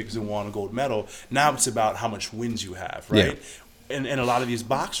the Olympics and won a gold medal. Now it's about how much wins you have, right? Yeah. And a lot of these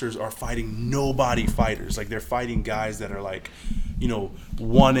boxers are fighting nobody fighters. Like they're fighting guys that are like,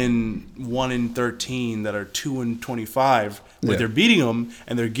 1 in 13 that are 2 in 25, but they're beating them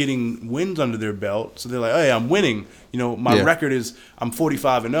and they're getting wins under their belt. So they're like, hey, I'm winning. My record is I'm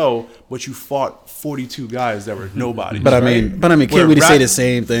 45-0, but you fought 42 guys that were nobody. But I mean, can't we say the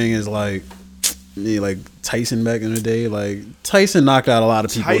same thing as like Tyson back in the day? Like Tyson knocked out a lot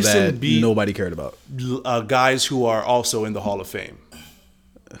of people that nobody cared about. Guys who are also in the Hall of Fame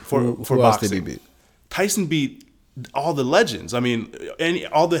for who boxing. else did he beat? Tyson beat all the legends. I mean,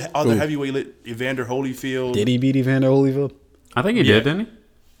 all the heavyweight Evander Holyfield. Did he beat Evander Holyfield? I think he did, didn't he?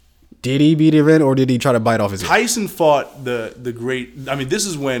 Did he beat Evander, or did he try to bite off his ear? Tyson fought the great. I mean, this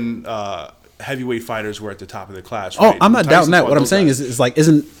is when heavyweight fighters were at the top of their class. Right? Oh, I'm not doubting that. What I'm saying is like,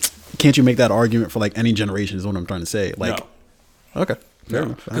 can't you make that argument for like any generation? Is what I'm trying to say. Like, no. Okay. Fair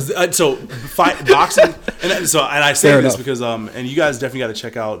enough. So boxing, and I say this because and you guys definitely got to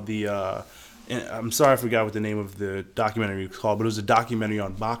check out the. And I'm sorry I forgot what the name of the documentary was called, but it was a documentary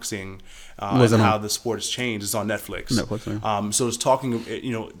on boxing and how the sport has changed. It's on Netflix. So it's talking,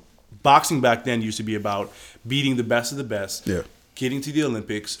 boxing back then used to be about beating the best of the best, getting to the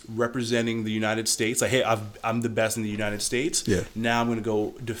Olympics, representing the United States. Like, hey, I'm the best in the United States. Yeah. Now I'm going to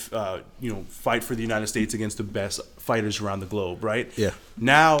go, fight for the United States against the best fighters around the globe, right? Yeah.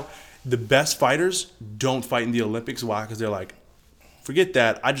 Now the best fighters don't fight in the Olympics. Why? Because they're like, forget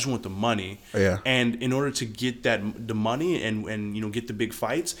that. I just want the money. Yeah. And in order to get the money and get the big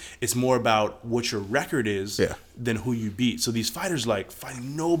fights, it's more about what your record is than who you beat. So these fighters like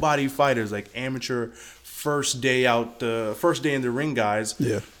fighting nobody fighters, like amateur first day in the ring guys.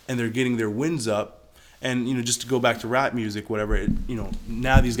 Yeah. And they're getting their wins up. And just to go back to rap music, whatever.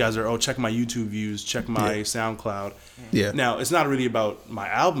 Now these guys are check my YouTube views, check my SoundCloud. Yeah. Now it's not really about my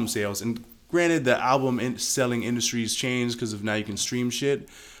album sales and. Granted, the album selling industry's changed because of now you can stream shit,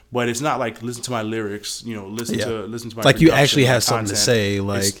 but it's not like listen to my lyrics, listen to my like you actually have something to say,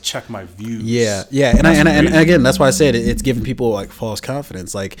 like it's check my views. Yeah, and again, that's why I said it's giving people like false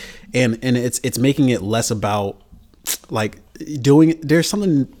confidence, like and it's making it less about like doing. There's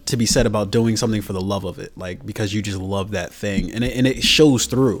something to be said about doing something for the love of it, like because you just love that thing, and it shows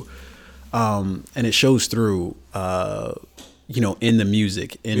through, in the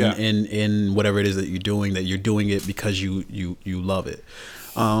music, in whatever it is that you're doing it because you love it.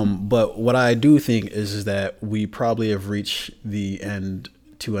 But what I do think is that we probably have reached the end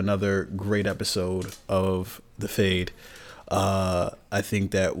to another great episode of The Fade. I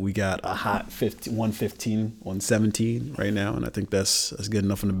think that we got a hot 115, 117 right now, and I think that's good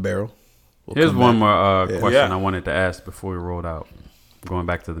enough in the barrel. Here's one more question I wanted to ask before we rolled out. Going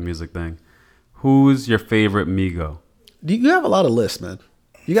back to the music thing. Who's your favorite Migo? You have a lot of lists, man.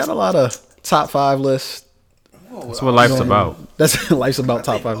 You got a lot of top 5 lists. That's what life's about. That's life's about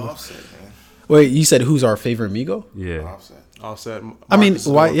top 5 lists. Wait, you said who's our favorite Migo? Yeah. Offset. I mean,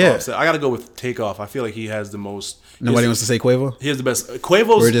 why? Yeah. Offset. I got to go with Takeoff. I feel like he has the most. Nobody wants to say Quavo? He has the best.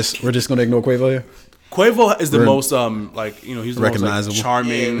 Quavo's. We're just going to ignore Quavo here? Quavo is the most he's the most like,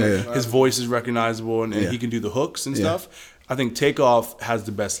 charming. Yeah. His voice is recognizable and he can do the hooks and stuff. I think Takeoff has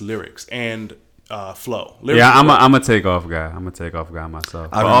the best lyrics and flow. I'm a Takeoff guy. I'm a Takeoff guy myself.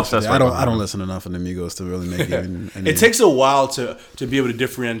 I don't listen enough of the Migos to really make it. It takes a while to be able to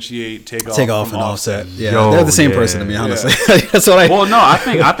differentiate Takeoff and Offset. Yeah, they're the same person to me, honestly. That's what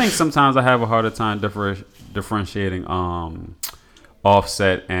I think sometimes I have a harder time differentiating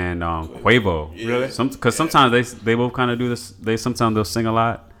Offset and Quavo. Really? Because sometimes they both kind of do this. Sometimes they'll sing a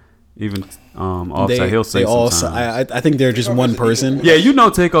lot. Even Offset, he'll say they all. sometimes. I think they're just one person. Yeah, you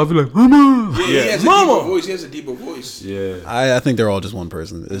know, Takeoff. You're like, mama. Yeah, he has a deeper voice. He has a deeper voice. Yeah, I think they're all just one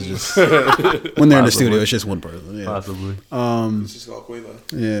person. It's just when they're in the studio, it's just one person. Yeah. possibly. It's just called Quavo.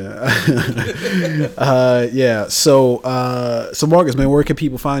 Yeah. Yeah. So Marcus, man, where can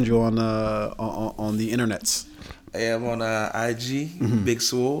people find you on the internets? I am on IG, Big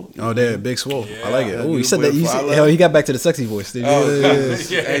Swole. Oh, there, Big Swole. I like it. Yeah, Oh, you give said boy that. a follow. Hell, he got back to the sexy voice. Did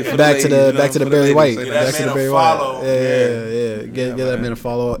you? Hey, for Back the to the ladies, back to the for Barry White. ladies. Back to the Barry White. Yeah. Get that man a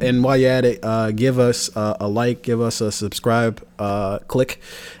follow. And while you're at it, give us a like, give us a subscribe, click,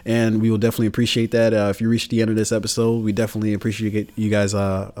 and we will definitely appreciate that. If you reach the end of this episode, we definitely appreciate you guys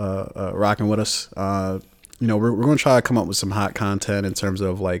rocking with us. We're going to try to come up with some hot content in terms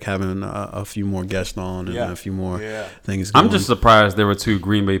of like having a few more guests on and a few more things going. I'm just surprised there were 2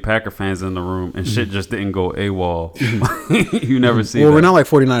 Green Bay Packer fans in the room and shit just didn't go AWOL. You never see that. We're not like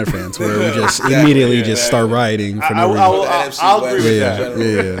 49er fans where we just immediately just start rioting for no reason. I'll agree with that.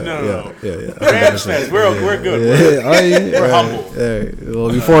 Yeah. Rams fans, we're good. We're humble. Well,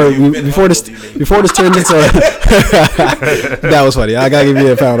 before this turned into that was funny. I gotta give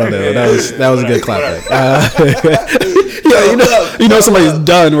you a pound on that. That was a good clap back. Yeah, somebody's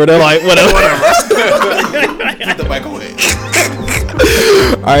done where they're like, whatever. Put the mic away.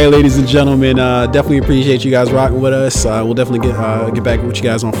 All right, ladies and gentlemen, definitely appreciate you guys rocking with us. We'll definitely get back with you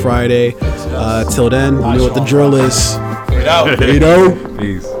guys on Friday. Till then, you know what the drill is. Get out. You know.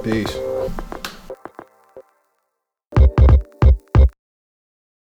 Peace. Peace.